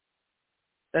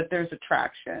 that there's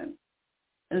attraction.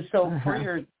 And so for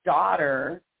your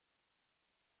daughter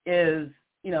is,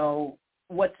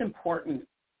 what's important,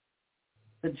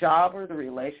 the job or the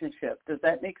relationship? Does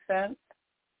that make sense?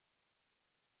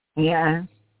 Yeah.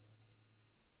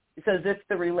 It says if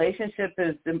the relationship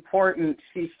is important,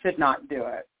 she should not do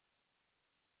it.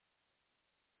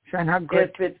 So not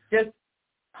good. If it's just,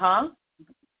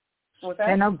 What's that?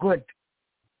 They're not good.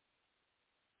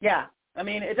 Yeah. I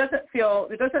mean, it doesn't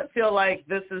feel like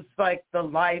this is like the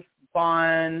life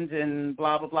bond and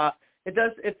blah, blah, blah.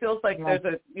 It feels like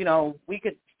there's we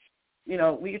could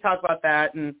talk about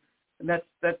that, and that's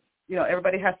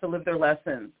everybody has to live their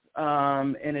lessons.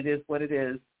 And it is what it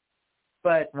is.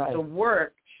 But the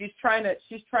work, she's trying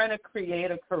to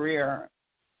create a career.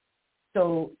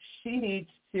 So she needs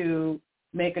to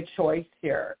make a choice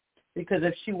here, because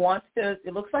if she wants to,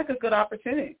 it looks like a good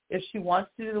opportunity. If she wants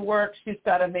to do the work, she's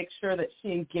got to make sure that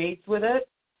she engages with it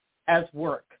as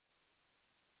work,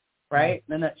 right?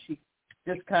 And that she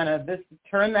just kind of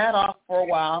turn that off for a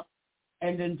while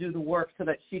and then do the work so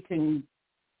that she can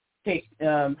take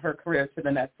her career to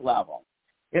the next level.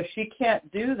 If she can't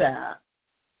do that,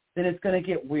 then it's going to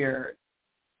get weird,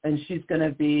 and she's going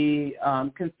to be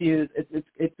confused.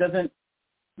 It's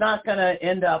not going to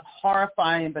end up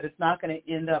horrifying, but it's not going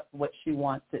to end up what she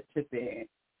wants it to be.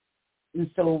 And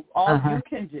so all you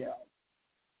can do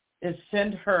is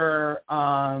send her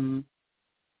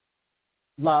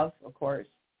love, of course.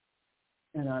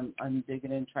 And I'm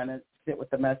digging in, trying to sit with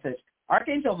the message.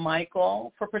 Archangel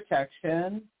Michael for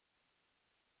protection,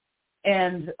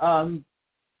 and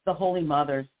the Holy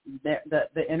Mother,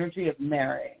 the energy of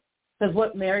Mary. Because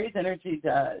what Mary's energy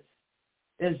does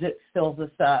is it fills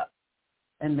us up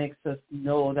and makes us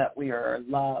know that we are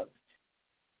loved.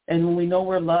 And when we know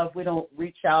we're loved, we don't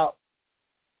reach out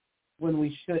when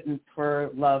we shouldn't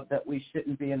for love that we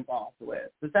shouldn't be involved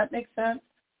with. Does that make sense?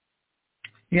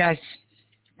 Yes,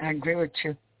 I agree with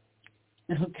you.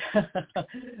 Okay.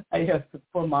 I have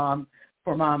for mom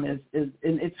is and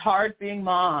it's hard being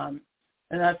mom,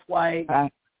 and that's why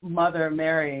Mother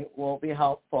Mary will be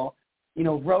helpful.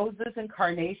 Roses and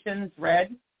carnations,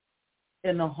 red,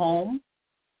 in the home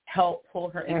help pull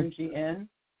her energy in.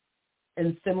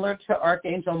 And similar to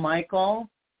Archangel Michael,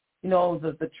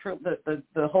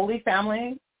 the Holy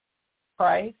Family,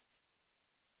 Christ,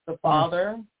 the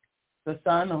Father, the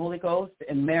Son, the Holy Ghost,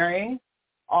 and Mary,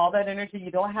 all that energy,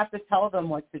 you don't have to tell them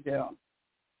what to do.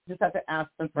 You just have to ask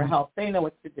them for help. They know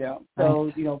what to do.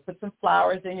 So, put some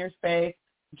flowers in your space.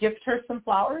 Gift her some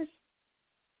flowers,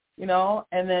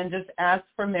 and then just ask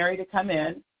for Mary to come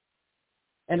in.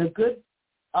 And a good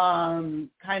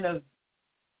kind of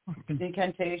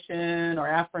incantation or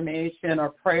affirmation or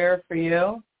prayer for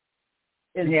you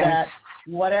is that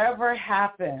whatever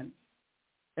happens,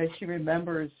 that she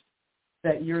remembers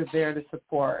that you're there to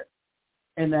support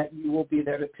and that you will be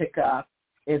there to pick up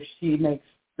if she makes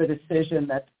the decision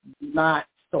that's not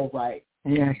so right.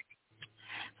 Yes.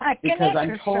 Because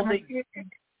I'm totally...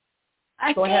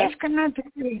 Go ahead. Can I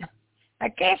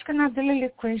ask another little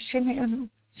question?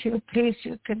 Please,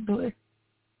 you can do it.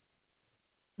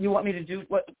 You want me to do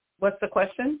what? What's the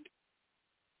question?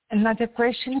 Another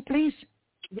question, please.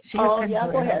 Go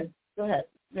ahead. Go ahead.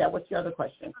 Yeah, what's your other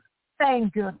question?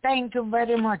 Thank you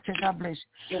very much. God bless.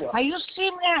 Are you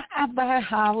seeing me buy a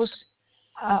house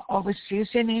overseas?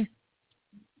 You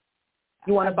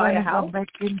want to buy a house?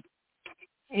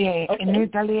 In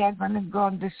Italy. I'm going to go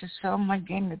this summer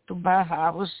again to buy a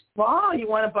house. Wow, you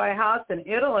want to buy a house in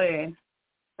Italy?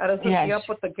 I just hooked you up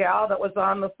with the gal that was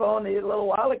on the phone a little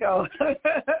while ago.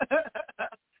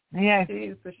 Yes.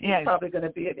 She's probably going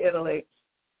to be in Italy.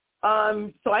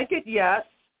 So I get yes.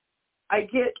 I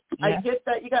get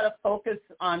that you got to focus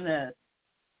on this,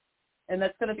 and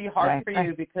that's going to be hard for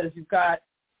you because you've got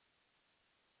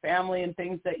family and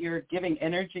things that you're giving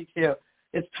energy to.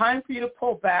 It's time for you to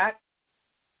pull back.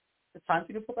 It's time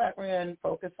for you to pull back and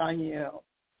focus on you.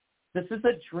 This is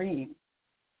a dream,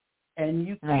 and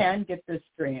you can get this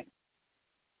dream.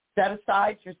 Set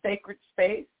aside your sacred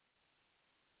space.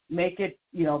 Make it,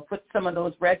 put some of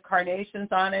those red carnations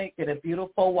on it. Get a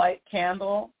beautiful white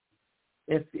candle.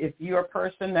 If you're a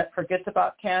person that forgets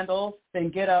about candles, then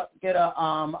get a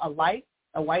light,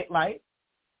 a white light,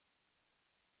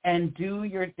 and do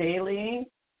your daily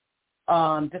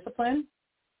discipline.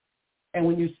 And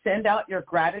when you send out your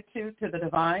gratitude to the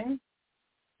divine,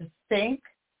 just thank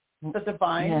the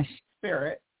divine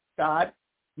spirit, God,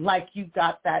 like you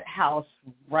got that house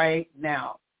right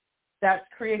now. That's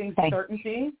creating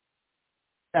certainty.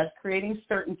 That's creating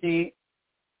certainty,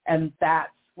 and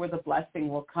that's where the blessing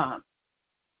will come.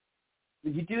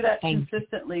 If you do that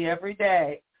consistently every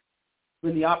day,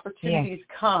 when the opportunities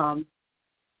come,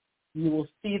 you will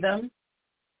see them,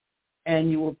 and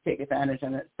you will take advantage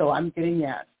of it. So I'm getting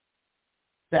yes.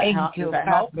 Thank you.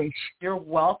 You're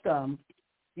welcome.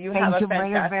 You Thank have you a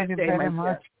fantastic day, very my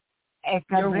much.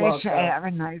 You're welcome. Have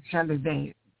a nice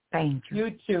holiday. Thank you.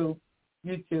 You too.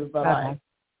 You too. Bye-bye.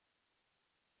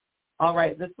 All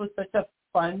right. This was such a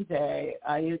fun day.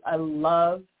 I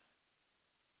love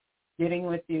getting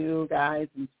with you guys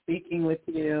and speaking with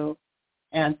you,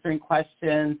 answering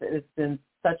questions. It's been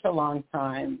such a long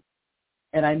time,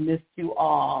 and I missed you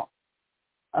all.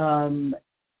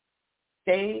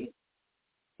 Stay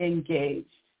engaged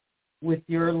with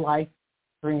your life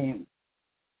dream,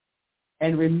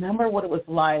 and remember what it was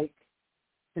like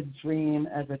to dream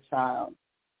as a child.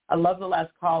 I love the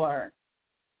last caller.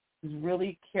 She's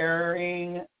really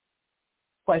carrying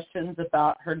questions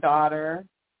about her daughter,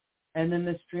 and then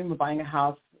this dream of buying a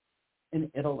house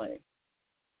in Italy.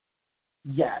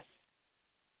 Yes.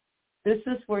 This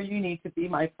is where you need to be,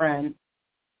 my friend.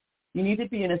 You need to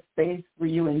be in a space where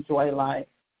you enjoy life.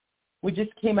 We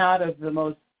just came out of the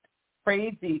most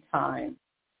crazy time,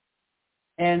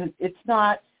 and it's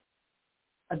not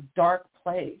a dark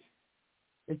place.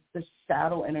 It's the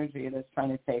shadow energy that's trying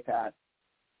to take us.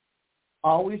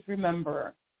 Always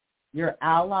remember, your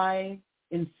ally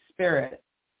in spirit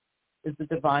is the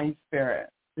divine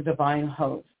spirit, the divine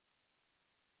host,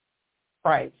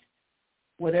 Christ.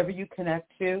 Whatever you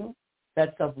connect to,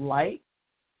 that's of light.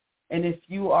 And if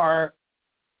you are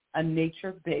a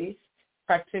nature-based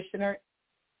practitioner,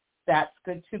 that's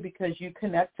good too, because you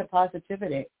connect to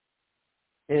positivity.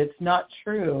 It's not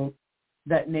true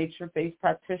that nature-based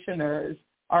practitioners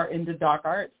are into dark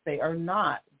arts. They are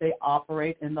not. They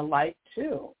operate in the light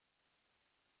too.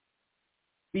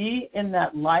 Be in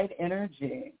that light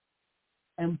energy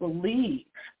and believe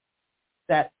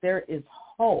that there is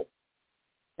hope,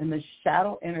 and the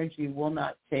shadow energy will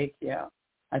not take you.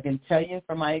 I can tell you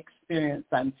from my experience,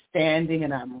 I'm standing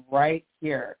and I'm right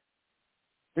here.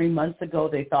 3 months ago,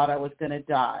 they thought I was going to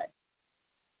die.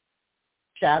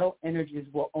 Shadow energies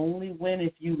will only win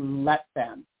if you let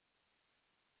them.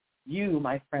 You,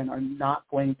 my friend, are not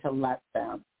going to let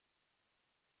them.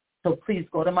 So please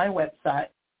go to my website,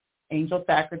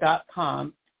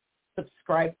 angelthacker.com,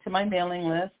 subscribe to my mailing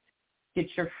list,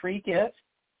 get your free gift,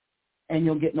 and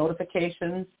you'll get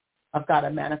notifications. I've got a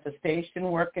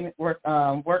manifestation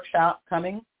workshop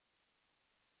coming.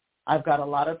 I've got a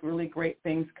lot of really great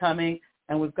things coming,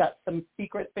 and we've got some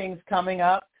secret things coming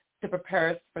up to prepare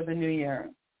us for the new year.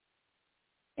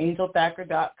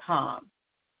 angelthacker.com.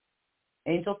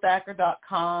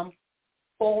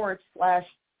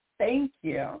 angelthacker.com/thank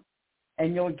you,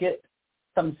 and you'll get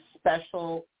some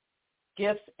special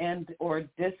gifts and or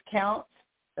discounts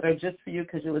that are just for you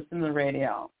because you listen to the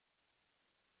radio.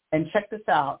 And check this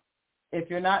out. If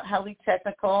you're not highly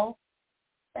technical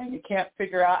and you can't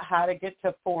figure out how to get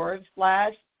to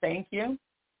 /thank you,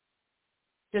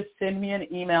 just send me an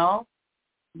email.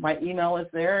 My email is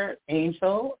there,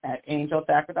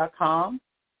 angel@angelthacker.com.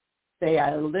 Say,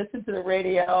 I listen to the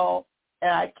radio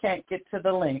and I can't get to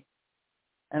the link,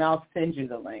 and I'll send you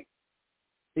the link,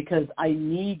 because I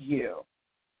need you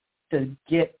to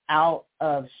get out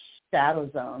of shadow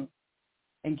zone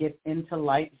and get into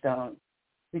light zone,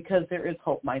 because there is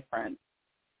hope, my friend.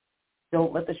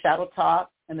 Don't let the shadow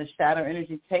talk and the shadow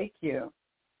energy take you.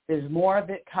 There's more of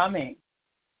it coming,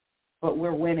 but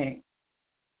we're winning.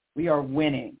 We are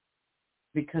winning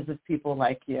because of people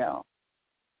like you.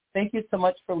 Thank you so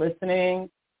much for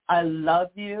listening. I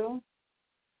love you.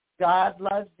 God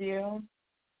loves you.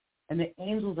 And the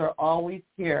angels are always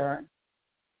here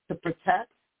to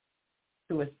protect,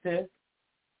 to assist,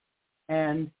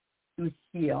 and to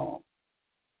heal.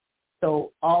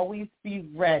 So always be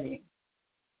ready.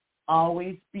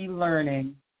 Always be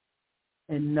learning,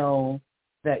 and know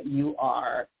that you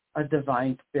are a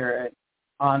divine spirit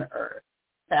on earth.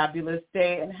 Fabulous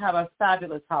day, and have a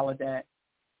fabulous holiday.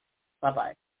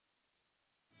 Bye-bye.